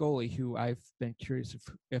fourth goalie who I've been curious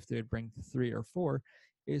if they would bring 3 or 4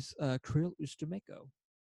 is Kirill Ustimenko.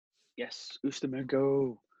 Yes.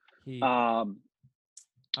 Ustimenko. He Um,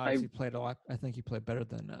 I obviously played a lot. I think he played better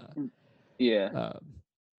than yeah.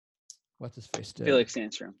 what's his face did. Felix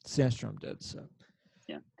Sandstrom. Sandstrom did so.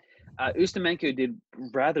 Yeah. Ustimenko did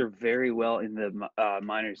rather very well in the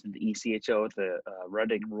minors in the ECHL with the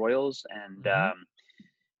Reading Royals, and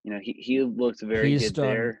he looked very He's good done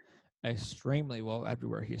there. extremely well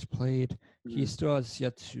everywhere he's played. Mm-hmm. He still has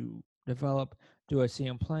yet to develop. Do I see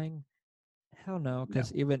him playing? Hell no,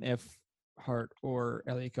 because even if Hart or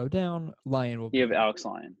Elliott go down, Lyon will be. You have Alex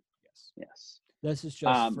Lyon. Yes. This is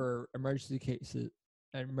just for emergency cases,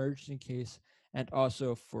 and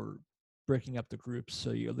also for breaking up the groups,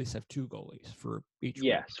 so you at least have 2 goalies for each group.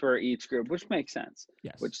 Yes, for each group, which makes sense.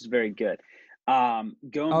 Yes. Which is very good.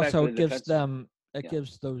 Going also, back to the it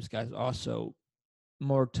gives those guys also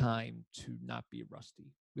more time to not be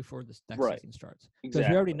rusty before this next season starts. Because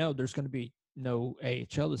we already know there's going to be no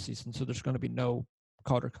AHL this season, so there's going to be no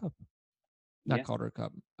Calder Cup. Not Calder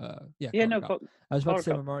Cup. Calder Cup. I was about to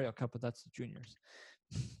say Memorial Cup, but that's the juniors.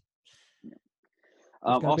 There's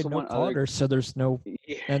going to be no Calder, so there's no.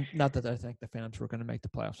 And not that I think the Phantoms were going to make the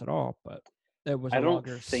playoffs at all, but it was. I don't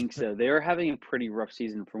think so. They were having a pretty rough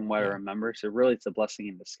season from what I remember. So really, it's a blessing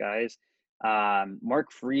in disguise.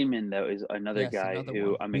 Mark Freeman, though, is another guy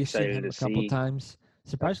who I'm excited to see. A couple times.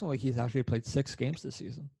 Surprisingly, he's actually played 6 games this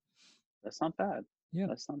season. That's not bad. Yeah,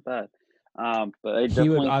 that's not bad. But I he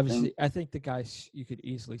would obviously. I think the guys you could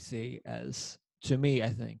easily see as, to me, I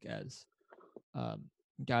think as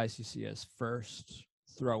guys you see as first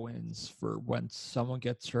throw-ins for when someone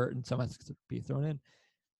gets hurt and someone has to be thrown in.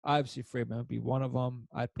 Obviously, Freeman would be one of them.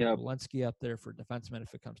 I'd put Walensky up there for defenseman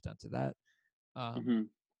if it comes down to that.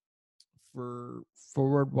 For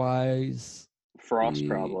forward-wise, Frost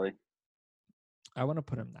probably. I want to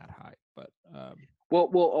put him that high, but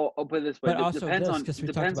well, I'll put it this way. But also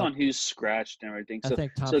depends on who's scratched and everything. So,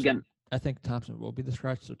 I think Thompson will be the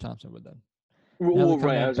scratch, so Thompson would then. Well,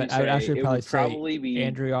 right. I would actually probably be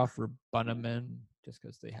Andrioff or Bunneman, just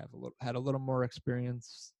because they had a little more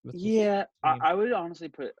experience with I would honestly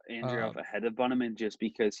put Andrioff ahead of Bunneman just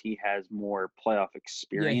because he has more playoff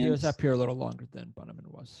experience. Yeah, he was up here a little longer than Bunneman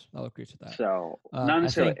was. I'll agree to that. So not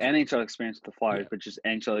necessarily NHL experience with the Flyers, but just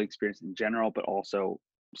NHL experience in general, but also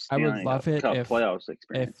I would love it if playoffs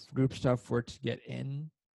experience. If group stuff were to get in,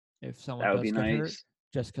 if someone that would does be get nice. hurt,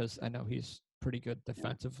 just because I know he's pretty good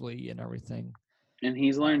defensively and everything. And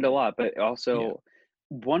he's learned a lot, but also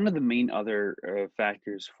one of the main other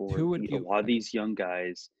factors for Who would a you? lot of these young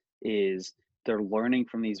guys is they're learning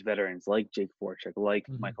from these veterans like Jake Voracek, like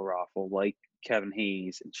Mhm. Michael Raffle, like Kevin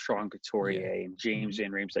Hayes, and Sean Yeah. Couturier, and James Mhm.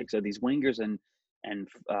 Van Riemsdyk. So these wingers and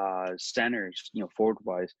centers, forward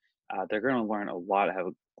wise, they're going to learn a lot, have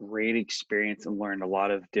a great experience, and learn a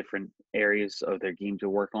lot of different areas of their game to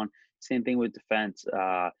work on. Same thing with defense.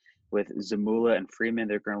 With Zamula and Freeman,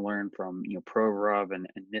 they're going to learn from Provorov and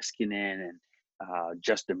Niskanen and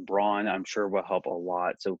Justin Braun. I'm sure will help a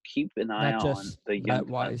lot. So keep an eye Not on just the young that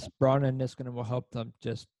wise, defensemen. Braun and Niskanen will help them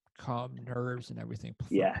just calm nerves and everything for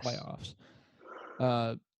Yes, playoffs.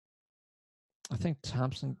 Uh, I think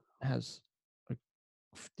Thompson has a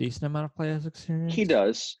decent amount of playoffs he experience.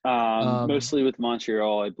 does. Um, Mostly with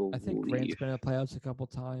Montreal, I I think Grant's believe. been in the playoffs a couple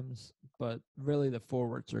times, but really the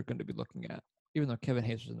forwards are going to be looking at. Even though Kevin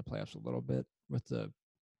Hayes was in the playoffs a little bit with the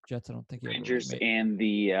Jets, I don't think he ever really Rangers made. and the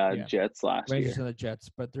Yeah, Jets last Rangers year. and the Jets,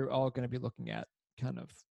 but they're all going to be looking at kind of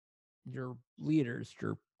your leaders,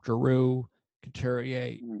 your Giroux,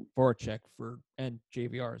 Couturier, Mm, Voracek and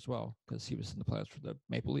JVR as well, because he was in the playoffs for the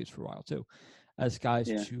Maple Leafs for a while too, as guys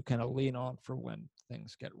yeah. to kind of lean on for when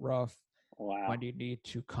things get rough, Wow. when you need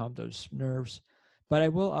to calm those nerves. But I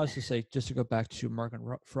will also say, just to go back to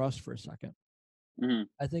Morgan Frost for a second, Hmm.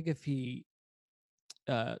 I think if he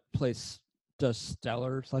does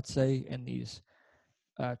stellar, let's say, in these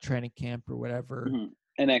training camp or whatever, Hmm.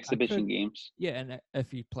 And I could, exhibition games. yeah, and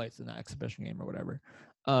if he plays in the exhibition game or whatever,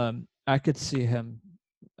 I could see him.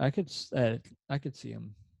 I could see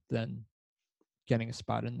him then getting a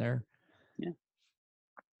spot in there. Yeah.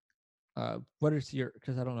 What is your?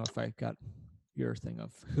 Because I don't know if I got your thing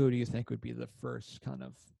of who do you think would be the first kind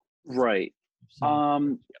of Right. center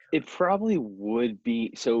Um, to get it hurt? probably would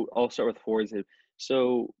be. So I'll start with forwards.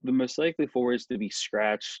 So the most likely forwards to be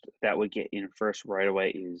scratched that would get in first right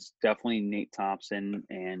away is definitely Nate Thompson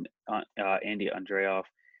and Andy Andreoff.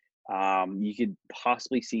 You could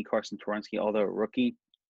possibly see Carson Torensky, although a rookie,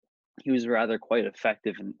 he was rather quite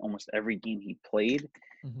effective in almost every game he played.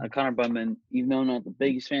 Mm-hmm. Connor Budman, even though I'm not the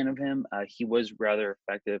biggest fan of him, he was rather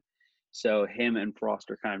effective. So him and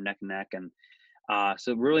Frost are kind of neck and neck, and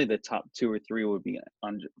so really the top two or three would be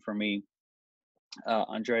for me,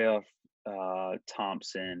 Andreev,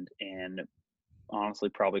 Thompson, and honestly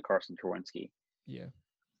probably Carson Torensky. Yeah.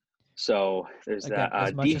 So there's Again,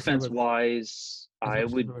 that. Defense wise, I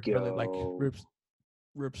as would I would really like go.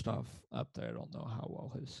 Rupstov up there, I don't know how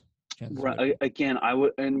well his chances would Right, be. again, I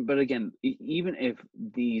would, but again, even if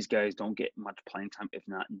these guys don't get much playing time, if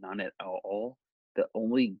not none at all, the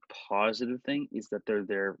only positive thing is that they're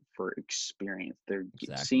there for experience. They're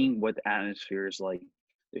Exactly. seeing what the atmosphere is like.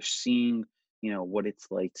 They're seeing, what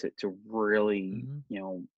it's like to really,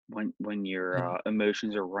 Mm-hmm. when your And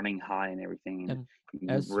emotions are running high and everything, and and you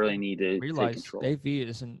as really you need to take realize, control. AV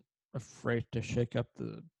isn't afraid to shake up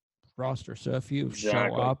the roster. So if you show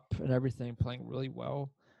Exactly. up and everything playing really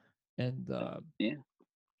well and Yeah.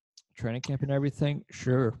 training camp and everything,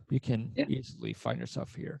 sure, you can Yeah. easily find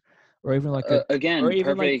yourself here, or even like a, or Again,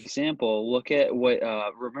 even like perfect example. Look at what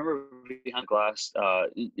remember behind the glass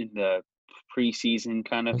in the preseason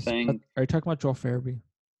kind of thing. are you talking about Joel Farabee?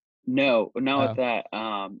 No, not with Uh, that.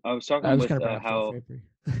 I was I talking was with gonna bring up Joel how. Farabee.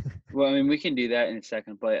 Well, I mean, we can do that in a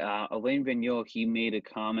second. But Elaine Vigneault, he made a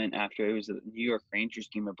comment after it was a New York Rangers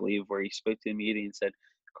game, I believe, where he spoke to the media and said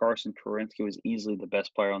Carson Kerensky was easily the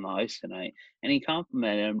best player on the ice tonight, and he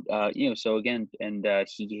complimented him. So again, and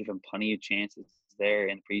he gave him plenty of chances there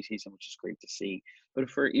in the preseason, which is great to see. But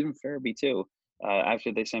for even Farabee too,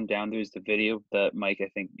 after they sent him down, there's the video that Mike, I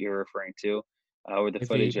think you're referring to, with the If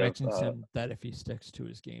footage of mentions him that if he sticks to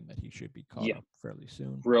his game, that he should be called yeah, up fairly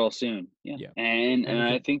soon. real soon, yeah, Yeah, and and I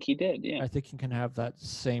I think think he did, yeah, you can have that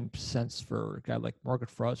same sense for a guy like Morgan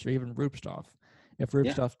Frost or even Rupstov. If yeah,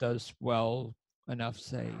 Rupstov does well enough,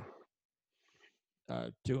 say,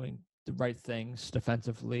 doing the right things mhm,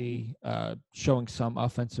 defensively, showing some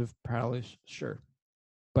offensive prowess, sure.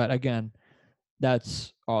 But again,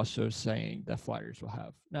 that's also saying that Flyers will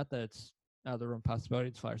have, not that it's out of the room possibility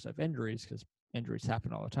the Flyers have injuries, because injuries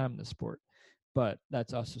happen all the time in this sport, but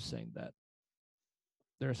that's also saying that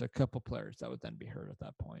there's a couple players that would then be hurt at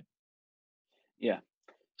that point. yeah.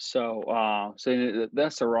 So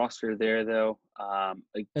that's the roster there, though.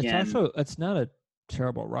 Again, It's not a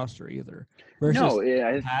terrible roster either versus no,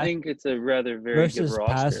 I past think it's a rather very good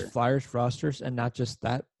past roster. Flyers rosters, and not just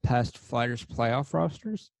that, past Flyers playoff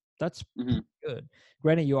rosters. That's Hmm. pretty good.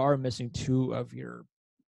 Granted, you are missing two of your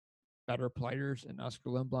better players in Oscar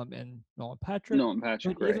Lindblom and Nolan Patrick, No, and but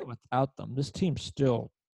Patrick, even right? without them, this team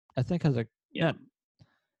still, I think, has a Yeah,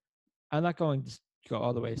 not I'm not going to go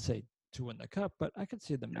all the way say to win the cup, but I could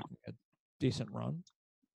see them No. making a decent run.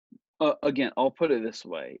 Again, I'll put it this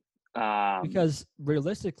way. Because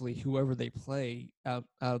realistically, whoever they play out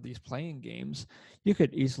of these playing games, you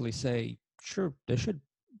could easily say, sure, they should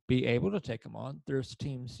be able to take them on. There's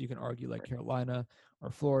teams you can argue like Carolina or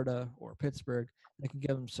Florida or Pittsburgh that can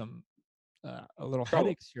give them some a little Trouble.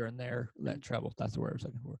 headaches here and there. That trouble, that's the word I was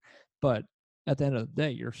looking for. But at the end of the day,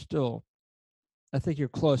 you're still, I think you're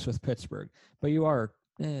close with Pittsburgh, but you are,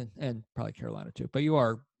 and probably Carolina too. But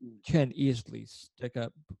you can easily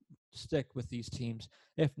stick with these teams,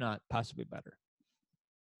 if not possibly better.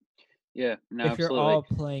 Yeah, no, If absolutely. you're all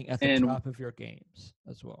playing at the top of your games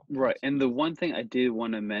as well. Right. And the one thing I did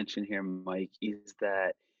want to mention here, Mike, is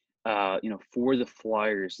that for the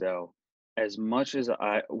Flyers though, as much as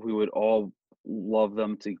we would all love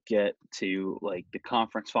them to get to like the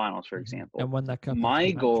conference finals, for example. And win that cup.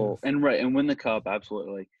 My goal and win the cup,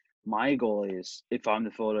 absolutely. My goal is, if I'm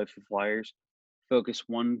the Philadelphia Flyers, focus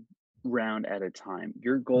one round at a time.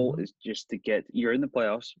 Your goal is just to you're in the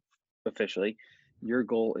playoffs officially. Your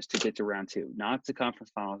goal is to get to round 2, not to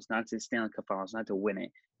conference finals, not to Stanley Cup finals, not to win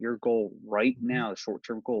it. Your goal right now, the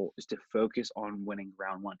short-term goal, is to focus on winning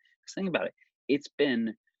round 1. Because think about it. It's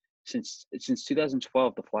been since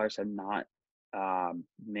 2012, the Flyers have not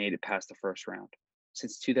made it past the first round.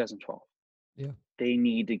 Since 2012. Yeah. They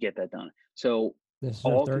need to get that done. So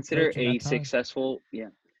I'll consider a successful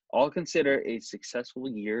year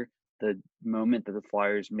the moment that the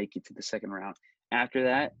Flyers make it to the second round. After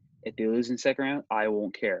that, if they lose in the second round, I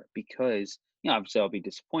won't care because, obviously I'll be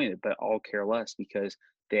disappointed, but I'll care less because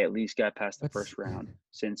they at least got past the first round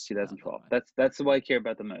since 2012. That's what I care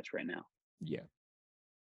about the most right now. Yeah.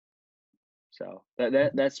 So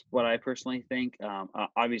that's what I personally think.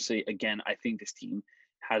 Obviously, again, I think this team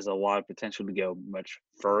has a lot of potential to go much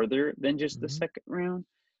further than just the second round.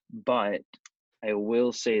 But I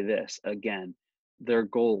will say this again. Their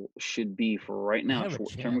goal should be for right now,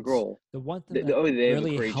 short-term goal. The one thing that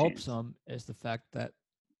really helps them is the fact that,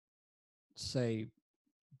 say,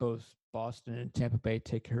 both Boston and Tampa Bay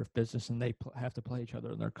take care of business and they have to play each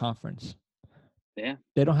other in their conference. Yeah.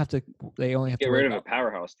 They don't have to. They only have to get rid of a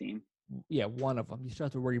powerhouse team. Yeah, one of them. You still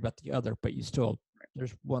have to worry about the other, but you still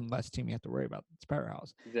there's one less team you have to worry about. It's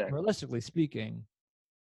powerhouse. Exactly. Realistically speaking,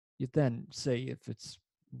 you then say if it's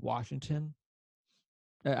Washington.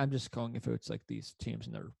 I'm just going if it's like these teams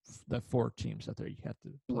and the 4 teams that you have to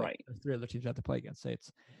play. Right. The 3 other teams you have to play against. Say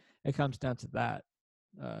it comes down to that.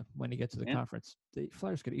 When you get to the conference, the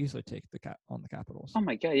Flyers could easily take the Capitals. Oh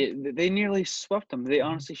my God, they nearly swept them. They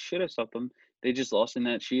honestly should have swept them. They just lost in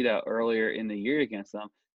that shootout earlier in the year against them.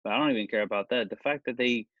 But I don't even care about that. The fact that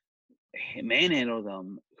they manhandled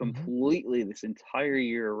them completely this entire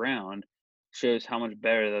year around shows how much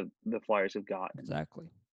better the Flyers have gotten. Exactly.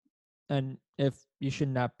 And if you should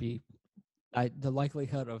not be, the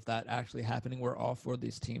likelihood of that actually happening, where all 4 of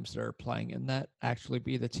these teams that are playing in that actually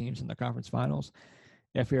be the teams in the conference finals,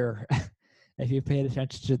 if you paid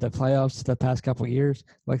attention to the playoffs the past couple of years,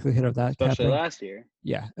 likelihood of that especially happening, last year.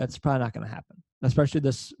 Yeah, that's probably not going to happen, especially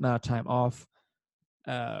this amount of time off.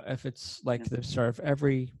 If it's like the start of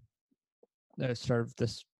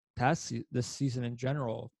this this season in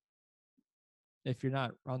general, if you're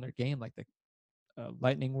not on their game like the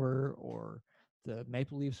Lightning were or the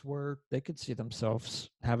Maple Leafs were, they could see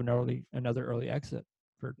themselves have another early exit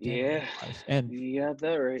for Tampa. And that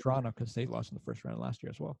right. Toronto, because they lost in the first round last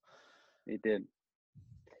year as well. They did.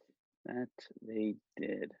 That they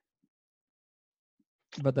did.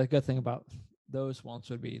 But the good thing about those ones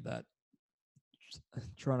would be that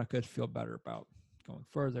Toronto could feel better about going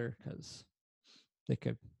further because they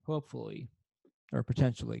could hopefully or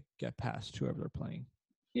potentially get past whoever they're playing.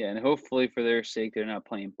 Yeah, and hopefully for their sake, they're not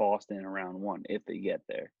playing Boston in round 1 if they get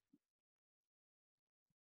there.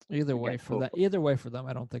 Either way for them,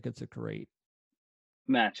 I don't think it's a great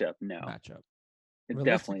matchup. No matchup.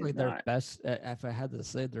 Definitely their not. Best. If I had to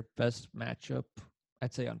say, their best matchup,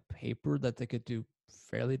 I'd say on paper that they could do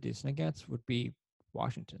fairly decent against would be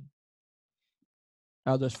Washington.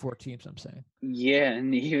 Out of those 4 teams, I'm saying. Yeah,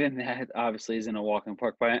 and even that obviously isn't a walk in the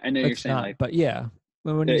park. But I know you're saying not, but yeah,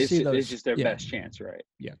 when you see those, it's just their best chance, right?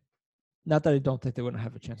 Yeah. Not that I don't think they wouldn't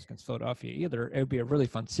have a chance against Philadelphia either. It would be a really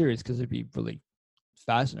fun series because it'd be really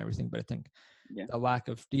fast and everything. But I think the lack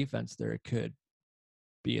of defense there could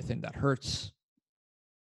be a thing that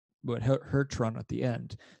would hurt Toronto at the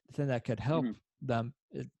end. The thing that could help them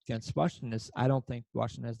against Washington is I don't think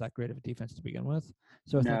Washington has that great of a defense to begin with.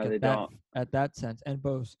 So I think at that sense, and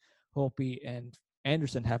both Holtby and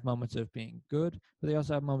Anderson have moments of being good, but they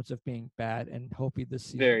also have moments of being bad. And Holtby this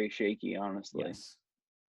season very shaky, honestly. Yes.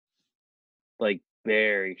 Like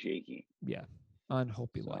very shaky. Yeah,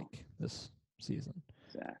 unhoppy like this season.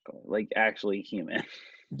 Exactly. Like actually human.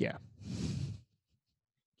 Yeah.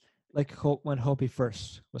 Like when Hopi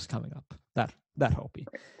first was coming up. That Hopi.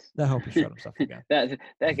 That Hopi showed himself again.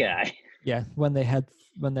 that guy. Yeah, when they had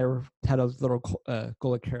a little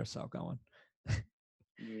goalie carousel going.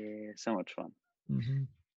 Yeah, so much fun. Mm-hmm.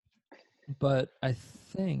 But I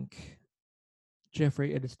think,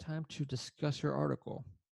 Jeffrey, it is time to discuss your article.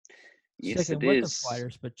 Yes, Sticking it with the is.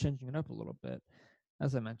 Flyers, but changing it up a little bit.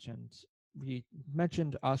 As I mentioned, we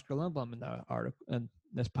mentioned Oscar Lindblom in the article in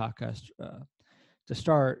this podcast to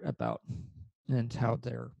start about and how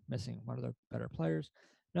they're missing one of their better players.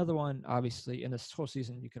 Another one, obviously, in this whole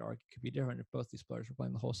season, you could argue could be different if both these players were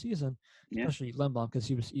playing the whole season, especially Lindblom, because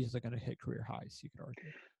he was easily going to hit career highs, you could argue.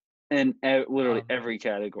 And literally every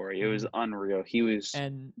category. It was unreal. He was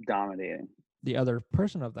dominating. The other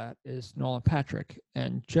person of that is Nolan Patrick.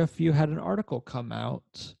 And Jeff, you had an article come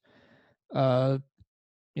out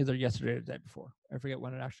either yesterday or the day before. I forget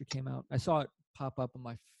when it actually came out. I saw it pop up on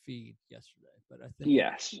my feed yesterday, but I think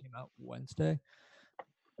it came out Wednesday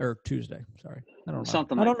or Tuesday. Sorry, I don't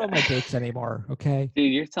know. I don't know my dates anymore. Okay,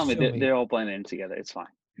 dude, you're telling me they're all blending in together. It's fine.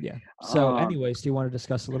 Yeah. So, anyways, do you want to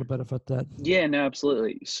discuss a little bit about that? Yeah, no,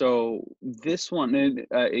 absolutely. So this one,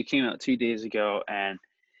 it came out 2 days ago, and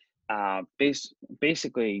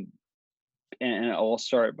basically, and I'll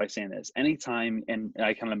start by saying this: anytime, and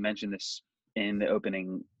I kind of mentioned this in the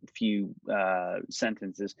opening few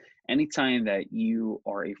sentences, anytime that you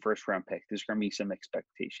are a first round pick, there's going to be some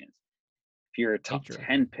expectations. If you're a top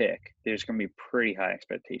 10 pick, there's going to be pretty high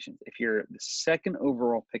expectations. If you're the second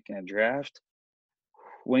overall pick in a draft,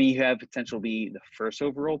 when you have potential to be the first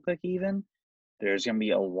overall pick even, there's going to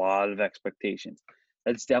be a lot of expectations.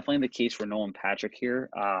 That's definitely the case for Nolan Patrick here.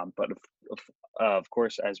 But of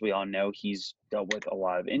course, as we all know, he's dealt with a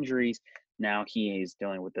lot of injuries. Now he is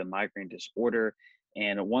dealing with the migraine disorder.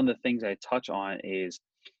 And one of the things I touch on is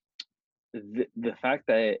the fact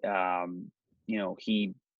that,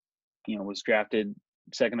 he, was drafted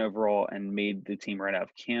second overall and made the team right out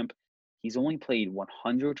of camp. He's only played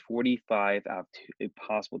 145 out of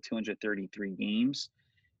possible 233 games.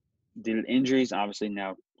 Due to injuries, obviously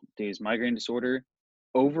now due to his migraine disorder.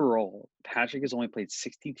 Overall, Patrick has only played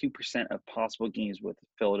 62% of possible games with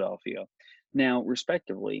Philadelphia. Now,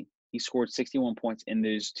 respectively, he scored 61 points in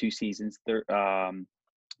those 2 seasons.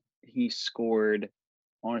 He scored,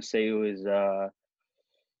 I want to say it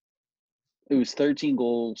was 13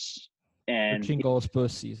 goals and 13 goals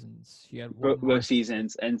both seasons. He had both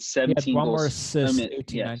seasons and 17 he had one goals. More assists,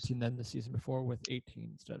 18-19 than the season before with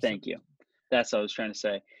 18 instead of Thank 17. you. That's what I was trying to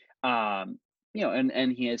say. And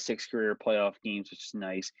he has 6 career playoff games, which is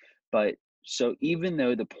nice. But so even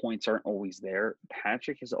though the points aren't always there,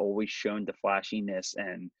 Patrick has always shown the flashiness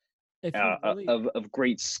and of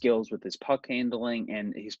great skills with his puck handling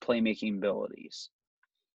and his playmaking abilities.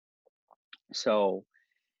 So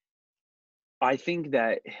I think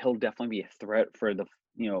that he'll definitely be a threat for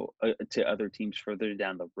to other teams further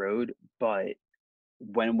down the road. But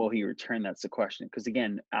when will he return? That's the question. Because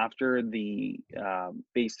again, after the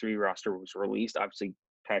base 3 roster was released, obviously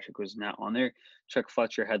Patrick was not on there. Chuck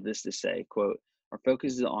Fletcher had this to say, quote, "Our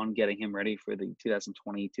focus is on getting him ready for the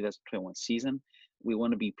 2020-2021 season. We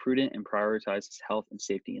want to be prudent and prioritize his health and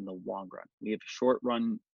safety in the long run. We have a short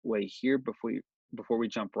runway here before we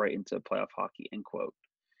jump right into playoff hockey," end quote.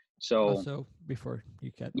 So also, before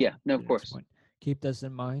you get of course. Keep this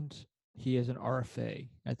in mind. He is an RFA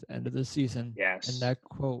at the end of the season. Yes. And that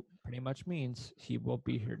quote pretty much means he will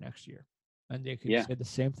be here next year. And they could say the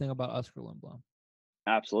same thing about Oscar Lindblom.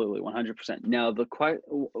 Absolutely, 100%. Now,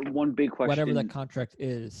 one big question. Whatever the contract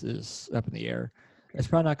is up in the air. It's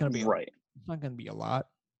probably not going to be right. It's not going to be a lot,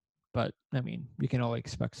 but I mean, we can only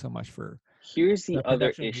expect so much for. Here's the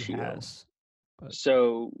other issue.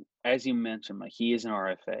 So, as you mentioned, he is an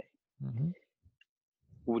RFA. Mm-hmm.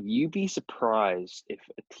 Would you be surprised if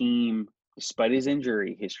a team, despite his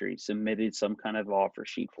injury history, submitted some kind of offer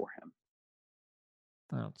sheet for him?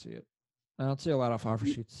 I don't see it. I don't see a lot of offer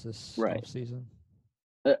sheets this offseason.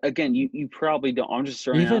 Again, you probably don't. I'm just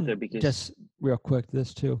throwing it out there because just real quick,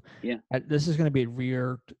 this too. Yeah, this is going to be a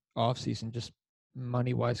weird offseason, just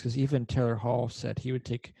money wise, because even Taylor Hall said he would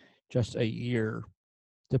take just a year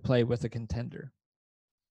to play with a contender,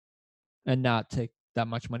 and not take that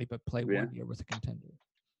much money, but play 1 year with a contender.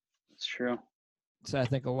 It's true. So I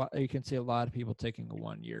think you can see a lot of people taking a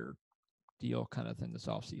 1 year deal kind of thing this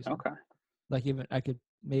offseason. Okay. Like even I could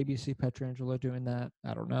maybe see Pietrangelo doing that.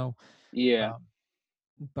 I don't know. Yeah.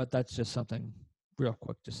 But that's just something real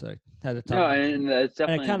quick to say. No, and that's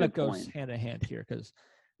definitely and it kind of goes hand in hand here because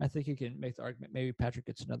I think you can make the argument maybe Patrick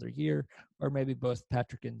gets another year, or maybe both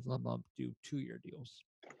Patrick and Lindblom do 2-year deals.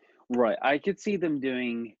 Right. I could see them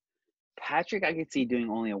doing Patrick. I could see doing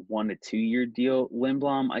only a 1 to 2 year deal.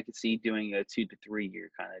 Lindblom, I could see doing a 2 to 3 year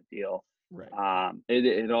kind of deal. Right.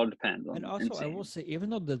 It all depends on. And also, I will say, even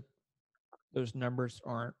though those numbers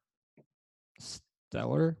aren't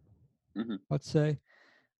stellar, Mhm. let's say,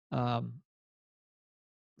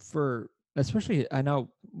 for especially, I know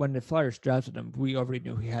when the Flyers drafted him, we already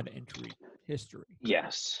knew he had injury history.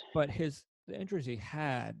 Yes. But the injuries he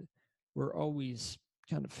had were always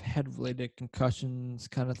kind of head-related concussions,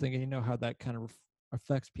 kind of thing. And you know how that kind of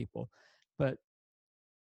affects people. But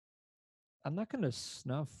I'm not going to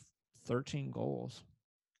snuff 13 goals.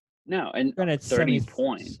 No, and Granted, 30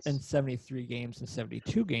 points in 73 games and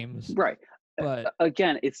 72 games. Right. But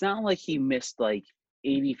again, it's not like he missed like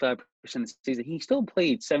 85% of the season. He still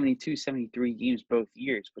played 72, 73 games both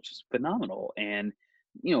years, which is phenomenal. And,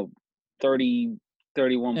 30,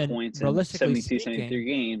 31 and points in realistically 72, 73 speaking,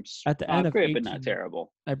 games. at the end of Great, 18, but not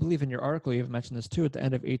terrible. I believe in your article you've mentioned this too. At the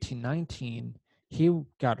end of 18-19, he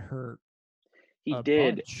got hurt He a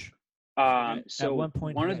did. bunch. So at one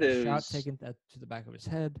point, one he of had a shot those, taken to the back of his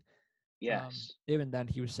head. yes. Even then,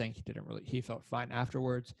 he was saying he felt fine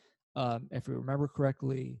afterwards. If we remember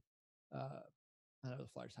correctly, I know the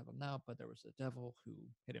Flyers have him now, but there was a devil who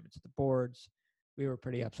hit him into the boards. We were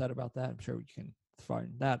pretty upset about that. I'm sure you can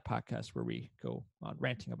find that podcast where we go on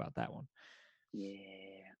ranting about that one. Yeah.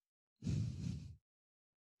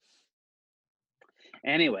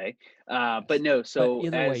 Anyway, but no, so but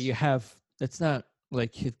either way, you have, it's not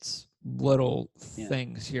like it's little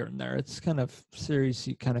things here and there. It's kind of serious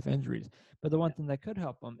kind of injuries. But the one thing that could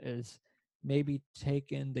help him is maybe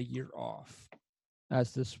taking the year off,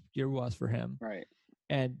 as this year was for him. Right.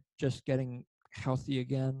 And just getting healthy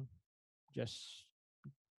again.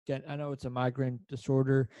 I know it's a migraine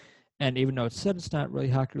disorder, and even though it's said it's not really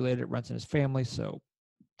hockey related, it runs in his family, so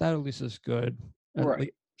that at least is good.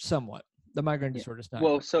 Right. Somewhat. The migraine disorder is not.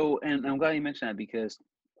 Well, so, and I'm glad you mentioned that, because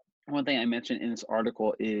one thing I mentioned in this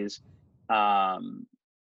article is, back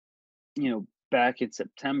in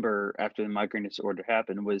September after the migraine disorder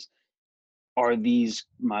happened, are these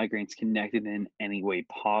migraines connected in any way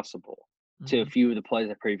possible to a few of the plays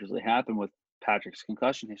that previously happened with Patrick's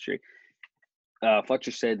concussion history?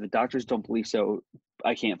 Fletcher said the doctors don't believe so.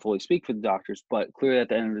 I can't fully speak for the doctors, but clearly at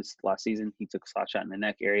the end of this last season, he took a slap shot in the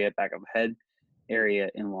neck area, back of the head area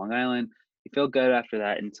in Long Island. He felt good after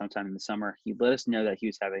that, and sometime in the summer, he let us know that he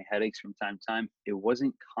was having headaches from time to time. It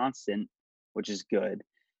wasn't constant, which is good.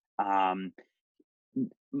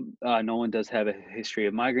 Nolan does have a history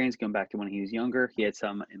of migraines going back to when he was younger. He had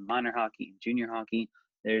some in minor hockey and junior hockey.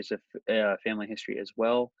 There's a family history as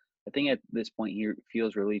well. I think at this point he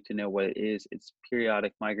feels relieved to know what it is. It's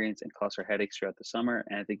periodic migraines and cluster headaches throughout the summer,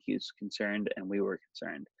 and I think he was concerned, and we were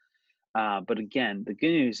concerned. But again, the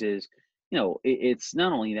good news is, it's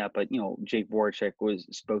not only that, but Jake Voracek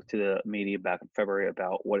spoke to the media back in February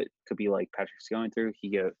about what it could be like Patrick's going through.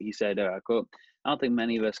 He said, quote, "I don't think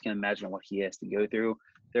many of us can imagine what he has to go through.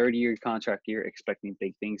 30-year contract year, expecting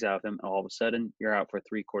big things out of him, and all of a sudden you're out for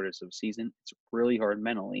 3/4 of a season. It's really hard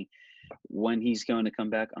mentally. When he's going to come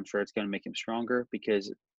back, I'm sure it's going to make him stronger,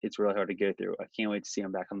 because it's really hard to go through. I can't wait to see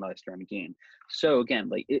him back on the ice during the game." So again,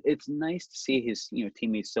 like it's nice to see his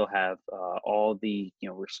teammates still have all the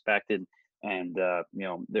respect, and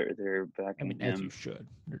they're backing him. As you should.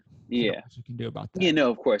 Yeah, what you can do about that.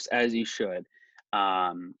 of course, as you should.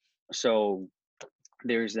 So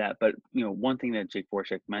there's that. But one thing that Jake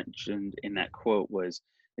Voracek mentioned in that quote was,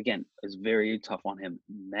 again, is very tough on him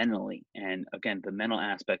mentally. And again, the mental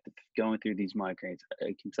aspect of going through these migraines,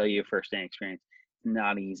 I can tell you a first-hand experience, it's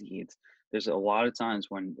not easy. There's a lot of times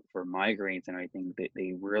when for migraines and everything,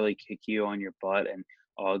 they really kick you on your butt. And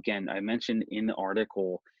again, I mentioned in the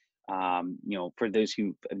article, for those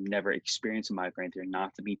who have never experienced a migraine, they're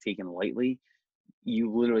not to be taken lightly.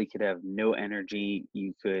 You literally could have no energy.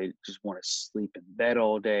 You could just want to sleep in bed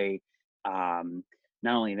all day.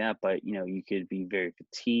 Not only that, but you could be very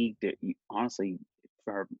fatigued. Honestly,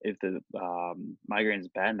 if the migraine is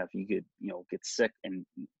bad enough, you could get sick and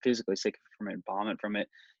physically sick from it, vomit from it.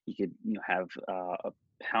 You could have a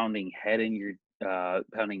pounding head in your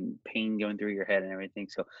pounding pain going through your head and everything.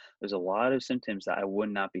 So there's a lot of symptoms that I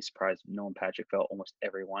would not be surprised if Nolan Patrick felt almost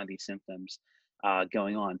every one of these symptoms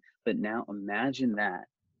going on. But now imagine that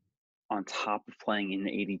on top of playing in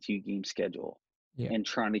the 82 game schedule and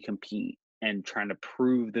trying to compete and trying to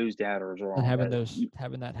prove those doubters wrong. And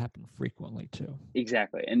having that happen frequently too.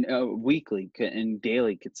 Exactly. And weekly and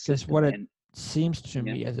daily consistently. Because what it seems to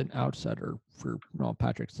me as an outsider for Nolan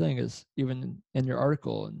Patrick's thing is, even in your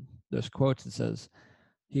article and those quotes, it says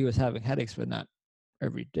he was having headaches, but not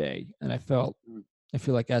every day. And I feel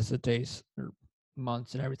like as the days or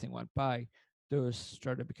months and everything went by, those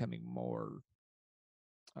started becoming more.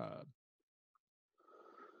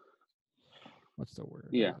 What's the word?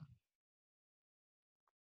 Yeah.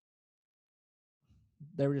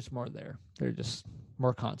 They were just more there. They're just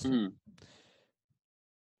more constant Mm.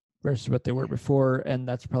 versus what they were before, and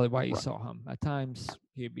that's probably why you Right. saw him. At times,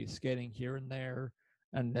 he'd be skating here and there,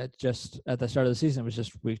 and that just at the start of the season it was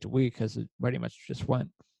just week to week because it pretty much just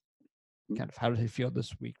went kind of how did he feel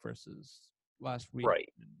this week versus last week.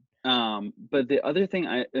 Right. But the other thing,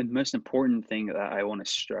 the most important thing that I want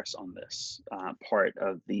to stress on this part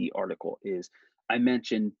of the article is I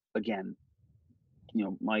mentioned again,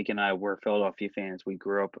 Mike and I were Philadelphia fans. We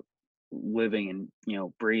grew up living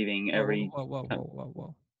and breathing every.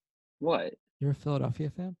 Whoa. What? You're a Philadelphia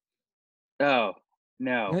fan? Oh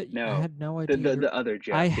no, I no. had no The idea. the other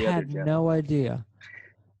Jeff. I The other had Jeff. no idea.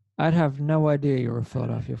 I'd have no idea you were a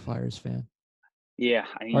Philadelphia Flyers fan. Yeah.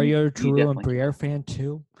 Are you a You Drew and definitely Briere fan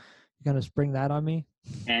too? You gonna spring that on me?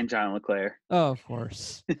 and John LeClaire. Oh, of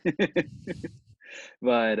course.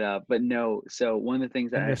 But no. So one of the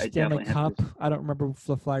things And that your I Stanley definitely Cup. have to. I don't remember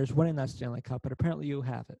the Flyers winning that Stanley Cup, but apparently you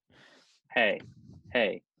have it.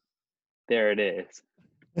 Hey, there it is.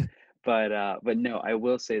 But no, I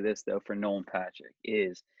will say this though for Nolan Patrick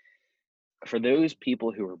is for those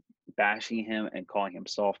people who are bashing him and calling him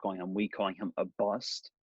soft, calling him weak, calling him a bust,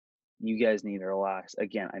 you guys need to relax.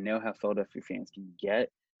 Again, I know how Philadelphia fans can get.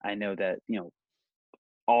 I know that,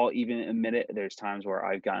 I'll even admit it, there's times where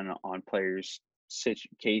I've gotten on players'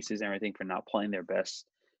 cases and everything for not playing their best,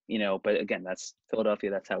 but again, that's Philadelphia.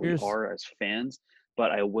 That's how we are as fans.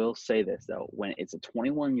 But I will say this, though, when it's a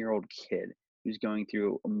 21-year-old kid who's going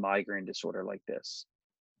through a migraine disorder like this,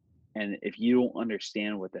 and if you don't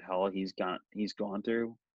understand what the hell he's gone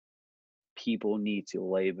through, people need to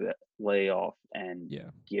lay off and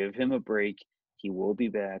give him a break. He will be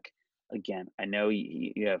back. Again, I know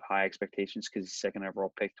you have high expectations because he's second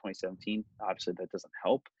overall pick 2017. Obviously, that doesn't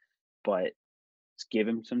help, but just give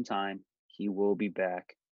him some time. He will be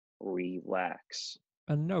back. Relax.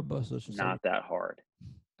 I know most of those are not that hard.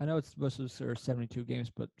 I know it's most of those are 72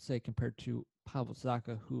 games, but say compared to Pavel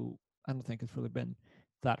Zacha, who I don't think has really been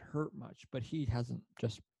that hurt much, but he hasn't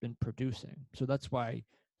just been producing. So that's why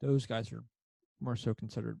those guys are more so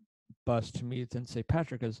considered bust to me than say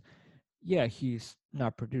Patrick is. Yeah, he's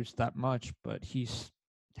not produced that much, but he's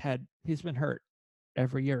been hurt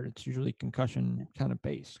every year. It's usually concussion kind of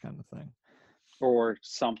based kind of thing. Or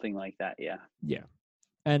something like that, yeah. Yeah.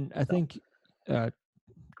 And I think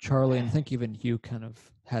Charlie, and I think even you kind of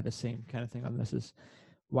had the same kind of thing on this, is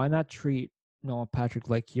why not treat Nolan Patrick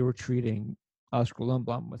like you were treating Oscar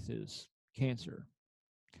Lindblom with his cancer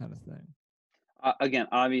kind of thing? Again,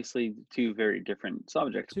 obviously, two very different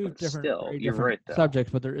subjects, but still, you're right, though.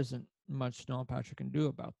 Subjects, but there isn't much Nolan Patrick can do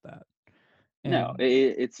about that. And no,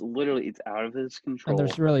 it's literally it's out of his control. And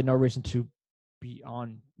there's really no reason to be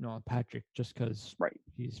on Nolan Patrick just because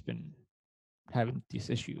he's been having these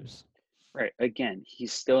issues. Right. Again,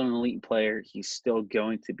 he's still an elite player. He's still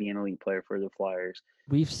going to be an elite player for the Flyers.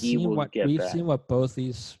 We've seen what both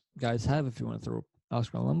these guys have. If you want to throw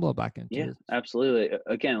Oscar Lindblom back into it. Absolutely.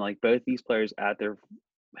 Again, like both these players at their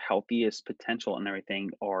healthiest potential and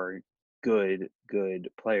everything are good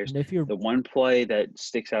players. And if you're the one play that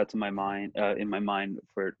sticks out to my mind,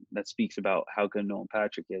 that speaks about how good Nolan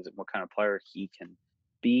Patrick is and what kind of player he can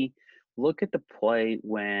be. Look at the play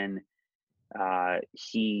when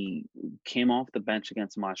he came off the bench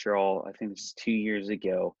against Montreal. I think this is 2 years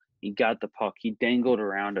ago. He got the puck. He dangled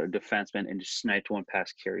around a defenseman and just sniped one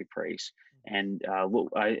past Carey Price. And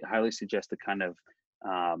I highly suggest the kind of,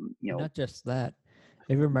 not just that.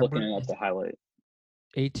 If you remember, looking at the highlight.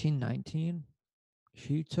 18-19,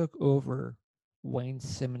 he took over Wayne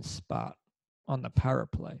Simmons' spot on the power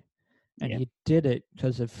play. And he did it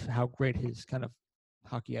because of how great his kind of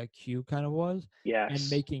hockey IQ kind of was. Yes.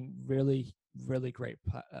 And making really, really great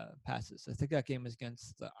passes. I think that game was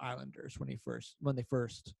against the Islanders when they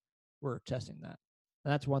first were testing that.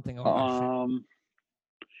 And that's one thing I want to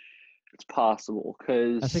It's possible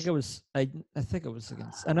because I think it was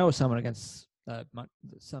against. I know it was someone against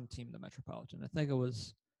some team in the Metropolitan. I think it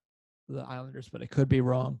was the Islanders, but I could be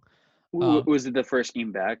wrong. Was it the first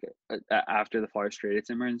game back after the Flyers traded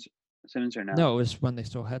Simmons or no? No, it was when they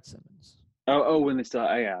still had Simmons. Oh, when they still.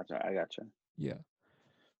 I gotcha. Yeah,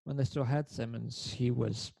 when they still had Simmons, he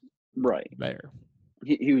was there.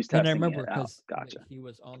 He was testing and I remember because he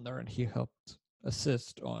was on there and he helped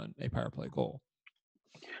assist on a power play goal.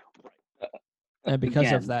 And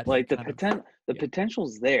because of that, like the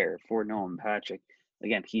potential's there for Nolan Patrick.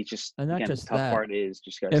 again, he's just And not again the just tough that, part is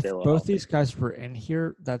just gotta if stay a little both healthy. these guys were in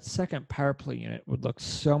here, that second power play unit would look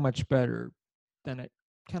so much better than it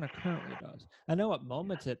kind of currently does. I know at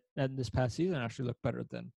moments it and this past season actually looked better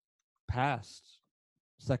than past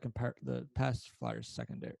the past Flyers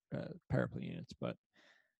secondary power play units. But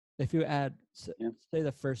if you add, Yeah. say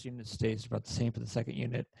the first unit stays about the same for the second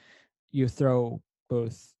unit, you throw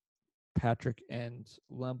both Patrick and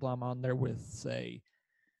Lindblom on there with say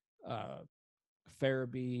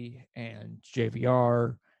Farabee and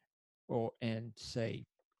JVR, and say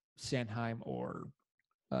Sanheim or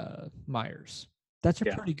Myers. That's a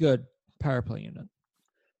Yeah. pretty good power play unit.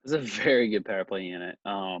 It's a very good power play unit.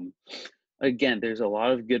 Again, there's a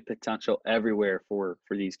lot of good potential everywhere for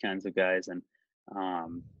these kinds of guys, and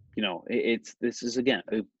this is again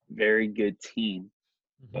a very good team,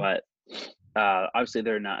 but obviously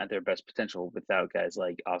they're not at their best potential without guys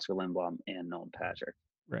like Oscar Lindblom and Nolan Patrick.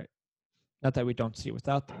 Right. Not that we don't see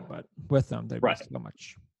without them, but with them they'd be Right. so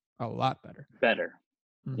much a lot better. Better.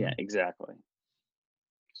 Mm-hmm. Yeah, exactly.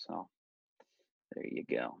 So there you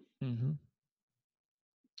go. Mm-hmm.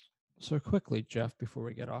 So quickly, Jeff, before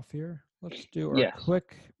we get off here, let's do our Yes.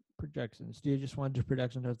 quick projections. Do you just want to do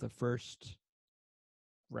projections of the first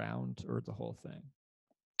round or the whole thing?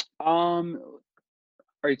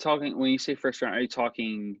 Are you talking when you say first round? Are you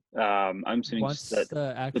talking? I'm assuming Once just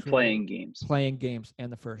the actual playing games. playing games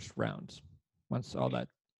and the first round. Once all that.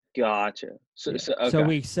 Gotcha. So, Yeah. so okay. So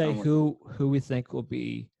we say I'm with you. who we think will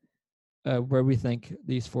be, where we think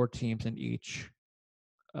these four teams in each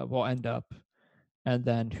will end up, and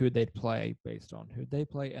then who they'd play based on who they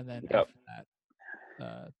play, and then Yep. after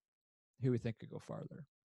that, who we think could go farther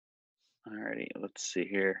Alrighty. Let's see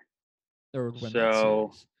here. or would win that So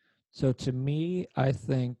series. So to me, I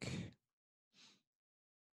think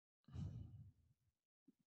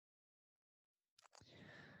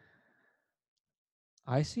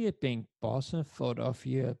I see it being Boston,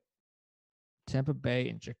 Philadelphia, Tampa Bay,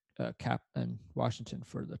 and Washington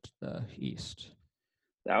for the East.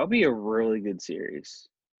 that would be a really good series.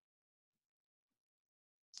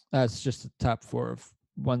 That's just the top four of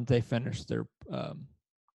when they finish their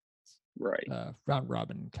Right. round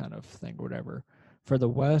robin kind of thing, whatever. For the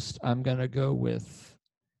West, I'm gonna go with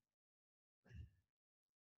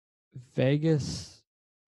Vegas,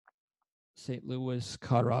 St. Louis,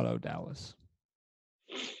 Colorado, Dallas.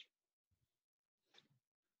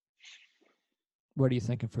 What are you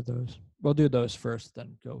thinking for those? We'll do those first,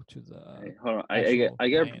 then go to the Hey, hold on. actual I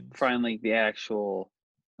gotta plans. find like the actual.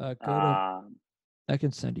 Go to. I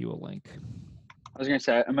can send you a link. I was gonna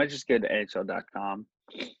say I might just go to NHL.com,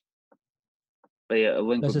 but yeah, a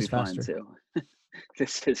link This would be is fine faster. too.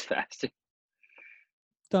 This is faster.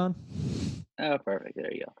 Done. Oh, perfect.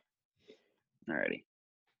 There you go. Alrighty.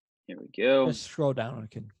 Here we go. Just scroll down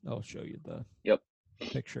and I'll show you the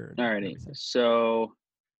picture. Alrighty. So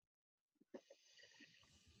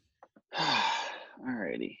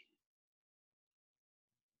alrighty.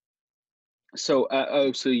 So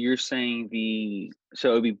so you're saying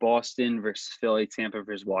so it would be Boston versus Philly, Tampa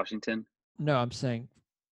versus Washington? No, I'm saying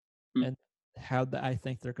Hmm. and how I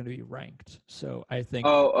think they're going to be ranked. So I think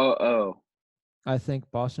I think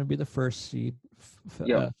Boston would be the first seed,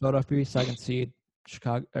 Yep. Philadelphia be second seed,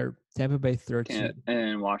 Chicago or Tampa Bay third seed,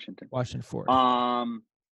 and Washington. Washington fourth. I'm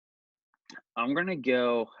gonna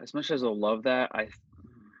go. As much as I love that,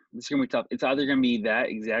 this is gonna be tough. It's either gonna be that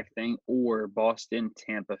exact thing or Boston,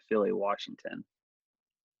 Tampa, Philly, Washington.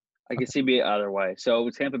 I can see it either way. So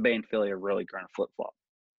Tampa Bay and Philly are really going to flip flop.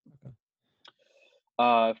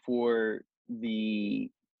 Okay. For the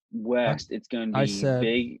West, it's going to be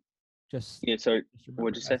big. Just So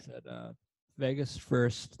what'd you say? I said Vegas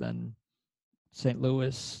first, then St.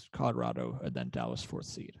 Louis, Colorado, and then Dallas fourth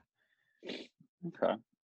seed. Okay.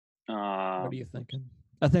 What are you thinking?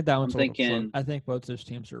 I think that one's a little close. I think both those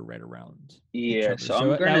teams are right around. Yeah, each other.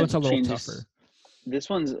 So that one's a little tougher. This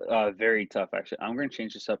one's very tough, actually. I'm going to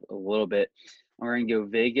change this up a little bit. I'm going to go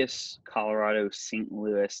Vegas, Colorado, St.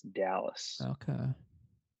 Louis, Dallas. Okay.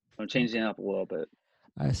 I'm changing it up a little bit.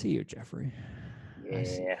 I see you, Jeffrey.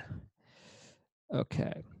 Yeah.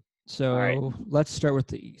 Okay. So let's start with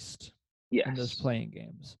the East. Yes. In those playing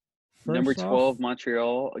games. Number 12,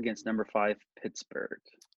 Montreal against number 5, Pittsburgh.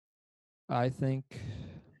 I think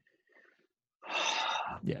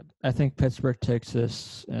Pittsburgh takes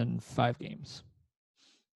this in 5 games.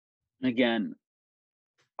 Again,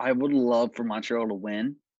 I would love for Montreal to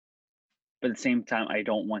win, but at the same time, I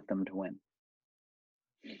don't want them to win.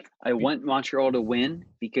 I want Montreal to win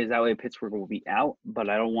because that way Pittsburgh will be out, but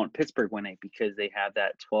I don't want Pittsburgh winning because they have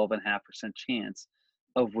that 12.5% chance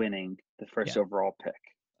of winning the first overall pick.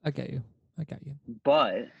 I got you.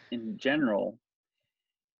 But in general,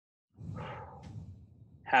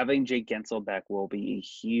 Having Jake Gensel back will be a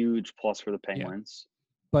huge plus for the Yeah. Penguins.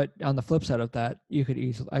 But on the flip side of that,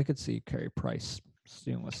 I could see Carey Price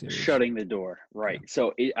stealing the series. Shutting the door, right? Yeah.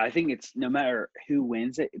 So I think it's no matter who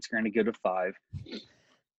wins it, it's going to go to 5.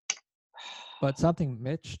 But something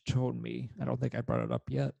Mitch told me, I don't think I brought it up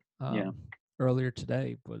yet, Yeah. earlier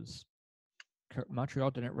today was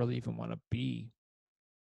Montreal didn't really even want to be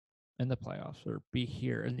in the playoffs or be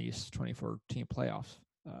here in these 24-team playoffs.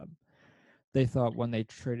 They thought when they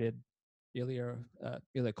traded Ilya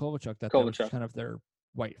Kovalchuk that was Kovalchuk. kind of their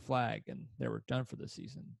white flag and they were done for the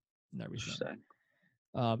season and everything.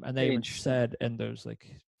 Interesting. And they even said in those like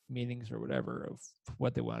meetings or whatever of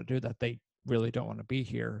what they want to do that they really don't want to be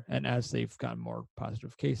here. And as they've gotten more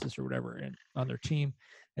positive cases or whatever on their team,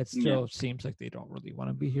 it still seems like they don't really want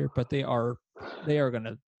to be here, but they are going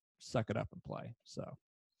to suck it up and play. So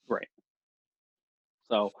right.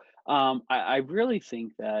 So I really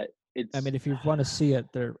think that it's. I mean, if you want to see it,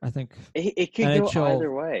 there, I think it could NHL, go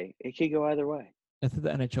either way. It could go either way. I think the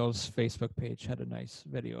NHL's Facebook page had a nice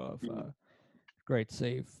video of great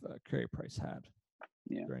save Carey Price had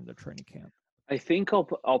during the training camp. I think I'll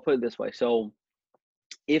put it this way. So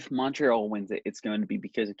if Montreal wins it, it's going to be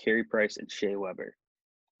because of Carey Price and Shea Weber.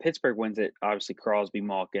 Pittsburgh wins it, obviously Crosby,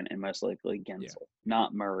 Malkin, and most likely Gensel,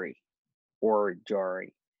 not Murray or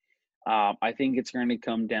Jari. I think it's going to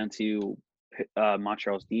come down to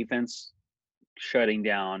Montreal's defense shutting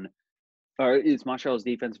down, or it's Montreal's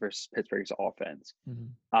defense versus Pittsburgh's offense.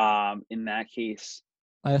 Mm-hmm. In that case,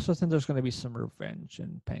 I also think there's going to be some revenge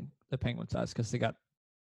in the Penguins' eyes because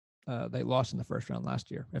they lost in the first round last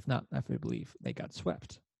year. If not, I believe they got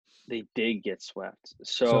swept. They did get swept.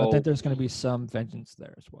 So I think there's going to be some vengeance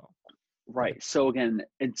there as well. Right. So again,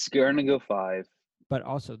 it's going to go 5. But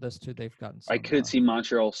also, this too, they've gotten. I could see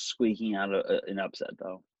Montreal squeaking out an upset,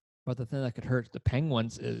 though. But the thing that could hurt the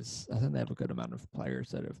Penguins is I think they have a good amount of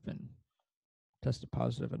players that have been tested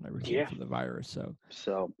positive and everything for the virus.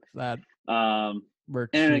 So that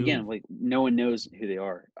and again, like no one knows who they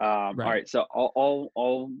are. All right. So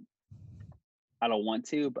I'll I don't want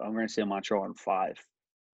to, but I'm going to say Montreal on 5.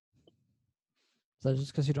 So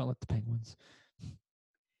just because you don't like the Penguins?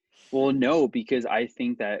 Well, no, because I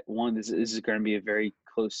think that this is going to be a very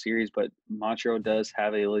close series, but Montreal does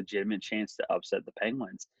have a legitimate chance to upset the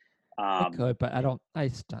Penguins. It could, but I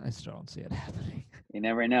still don't see it happening. You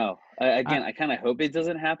never know. Again, I kind of hope it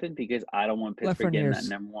doesn't happen because I don't want Pittsburgh getting that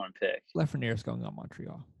number 1 pick. Lafreniere's going on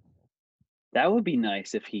Montreal. That would be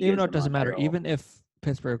nice if he. Even though it doesn't matter, even if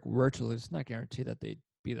Pittsburgh were to lose, it's not guaranteed that they'd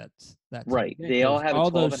be that. Right. They all have a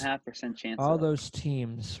 12.5% chance. All those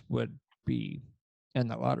teams would be in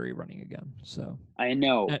the lottery running again. So I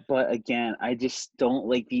know, but again, I just don't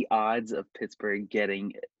like the odds of Pittsburgh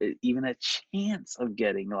getting even a chance of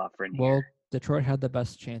getting Lafreniere. Well, Detroit had the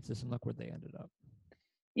best chances, and look where they ended up.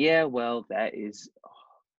 Yeah, well, that is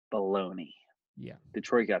baloney. Yeah,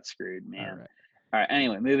 Detroit got screwed, man. All right.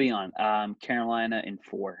 Anyway, moving on. Carolina in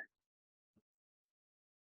 4.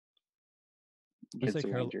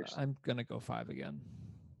 I'm gonna go 5 again.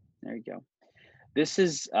 There you go. This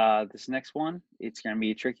is this next one. It's gonna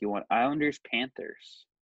be a tricky one. Islanders, Panthers.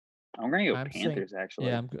 I'm gonna go Panthers actually.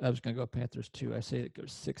 Yeah, I was gonna go Panthers too. I say it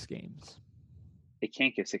goes 6 games. It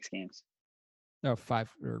can't go 6 games. No, 5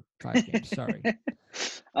 games. Sorry.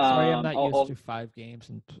 Sorry, I'm not used to 5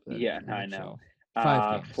 games. I know.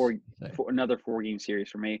 5 games. Another 4-game series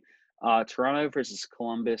for me. Toronto versus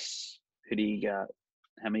Columbus. Who do you got?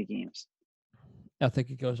 How many games? I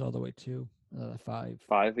think it goes all the way to 5.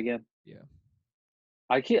 5 again? Yeah.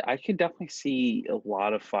 I could definitely see a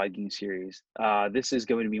lot of 5-game series. This is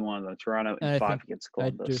going to be one of them. Toronto and 5 against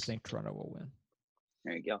Columbus. I do think Toronto will win.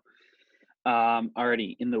 There you go.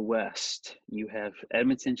 Already in the West, you have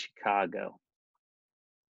Edmonton, Chicago.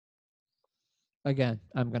 Again,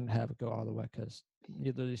 I'm going to have it go all the way because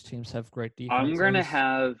neither of these teams have great defense. I'm going to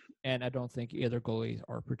have, and I don't think either goalies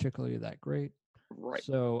are particularly that great. Right.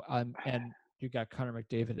 So and you got Connor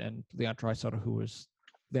McDavid and Leon Draisaitl, who was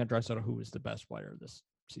the best player this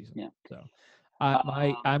season. Yeah. So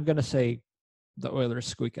I'm going to say the Oilers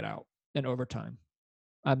squeak it out in overtime.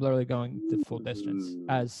 I'm literally going the full distance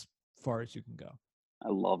as far as you can go. I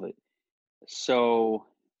love it. So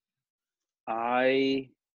I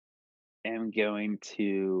am going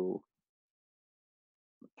to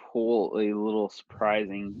pull a little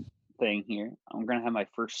surprising thing here. I'm going to have my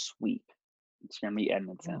first sweep. It's going to be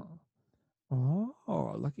Edmonton.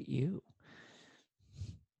 Oh, look at you.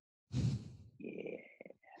 Yeah.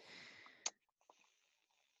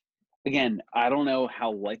 Again, I don't know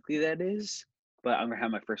how likely that is, but I'm going to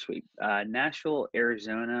have my first sweep. Nashville,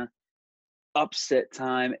 Arizona. Upset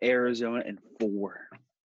time, Arizona in 4.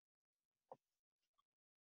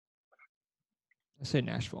 I say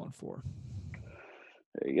Nashville in 4.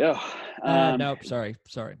 There you go. Nope. Sorry.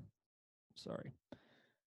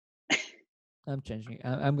 I'm changing it.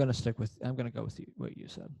 I'm going to stick with. I'm going to go with what you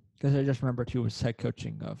said because I just remembered who was head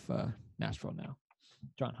coaching of Nashville now,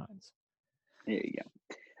 John Hines. There you go.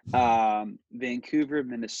 Vancouver,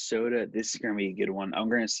 Minnesota. This is going to be a good one. I'm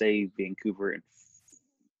going to say Vancouver in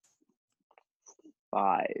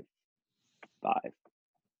 5.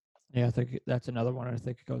 Yeah, I think that's another one. I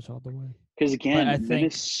think it goes all the way. Because again, I think-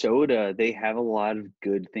 Minnesota, they have a lot of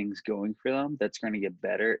good things going for them. That's going to get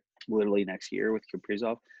better literally next year with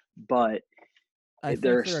Kaprizov. But I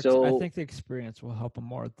they're still. I think the experience will help them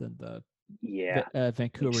more than the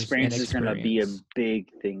Vancouver's experience is going to be a big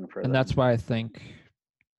thing for them. And that's why I think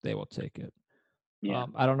they will take it. Yeah.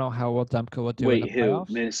 I don't know how well Demko will do Wait, in the who? playoffs.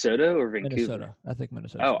 Minnesota or Vancouver? Minnesota. I think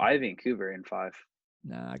Minnesota. Oh, I have Vancouver in 5.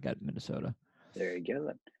 Nah, I got Minnesota. There you go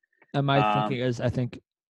then. And my thinking is I think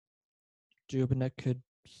Dubnyk could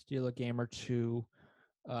steal a game or two.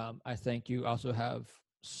 I think you also have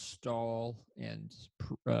Stahl and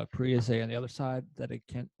Prieze on the other side that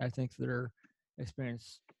I think their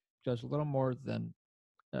experience goes a little more than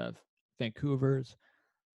Vancouver's.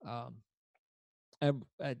 I'm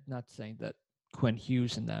not saying that Quinn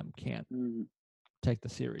Hughes and them can't take the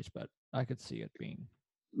series, but I could see it being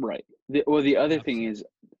right. The other thing is,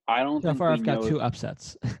 I don't think I've got 2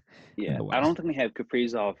 upsets. Yeah, I don't think we have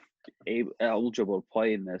Kaprizov eligible to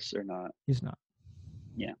play in this or not. He's not.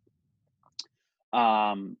 Yeah.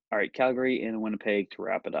 All right, Calgary and Winnipeg to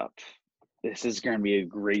wrap it up. This is going to be a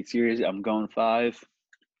great series. I'm going 5.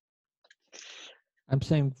 I'm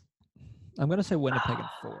going to say Winnipeg in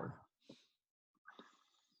 4.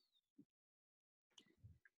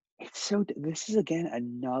 This is again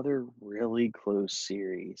another really close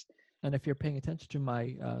series. And if you're paying attention to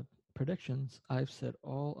my predictions, I've said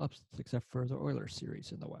all upsets except for the Oilers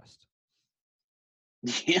series in the West.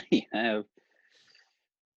 Yeah, you have.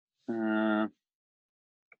 I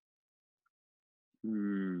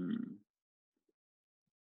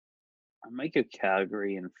might go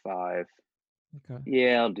Calgary in 5. Okay.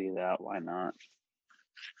 Yeah, I'll do that. Why not?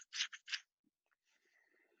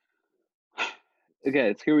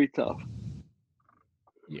 Okay, it's gonna be tough.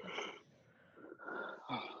 Yeah.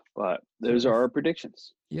 But those are our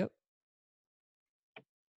predictions. Yep.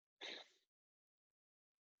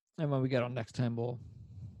 And when we get on next time, we'll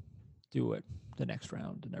do it the next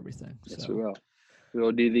round and everything. Yes, we will. We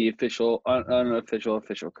will do the official, unofficial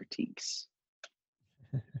critiques.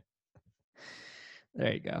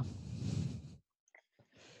 There you go.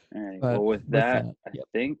 All right. Well, with that, I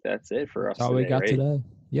think that's it for us today. All we got today.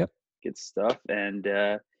 Yep. Good stuff. And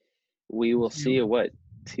we will see you,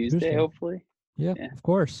 Tuesday, hopefully? Yeah, of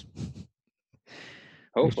course.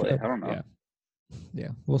 Hopefully. I don't know. Yeah.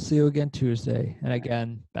 We'll see you again Tuesday. And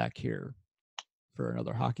again, back here for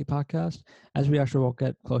another hockey podcast. As we actually will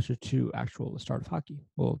get closer to the start of hockey.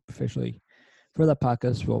 We'll officially, for that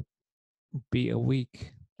podcast, we'll be a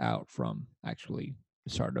week out from actually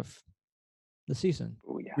the start of the season,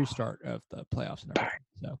 restart of the playoffs and everything.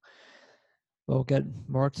 So we'll get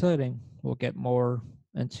more exciting. We'll get more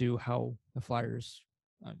into how the Flyers,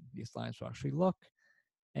 these lines will actually look.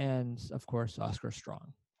 And, of course, Oscar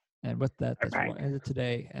Strong. And with that, that's what we'll end it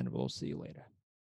today, and we'll see you later.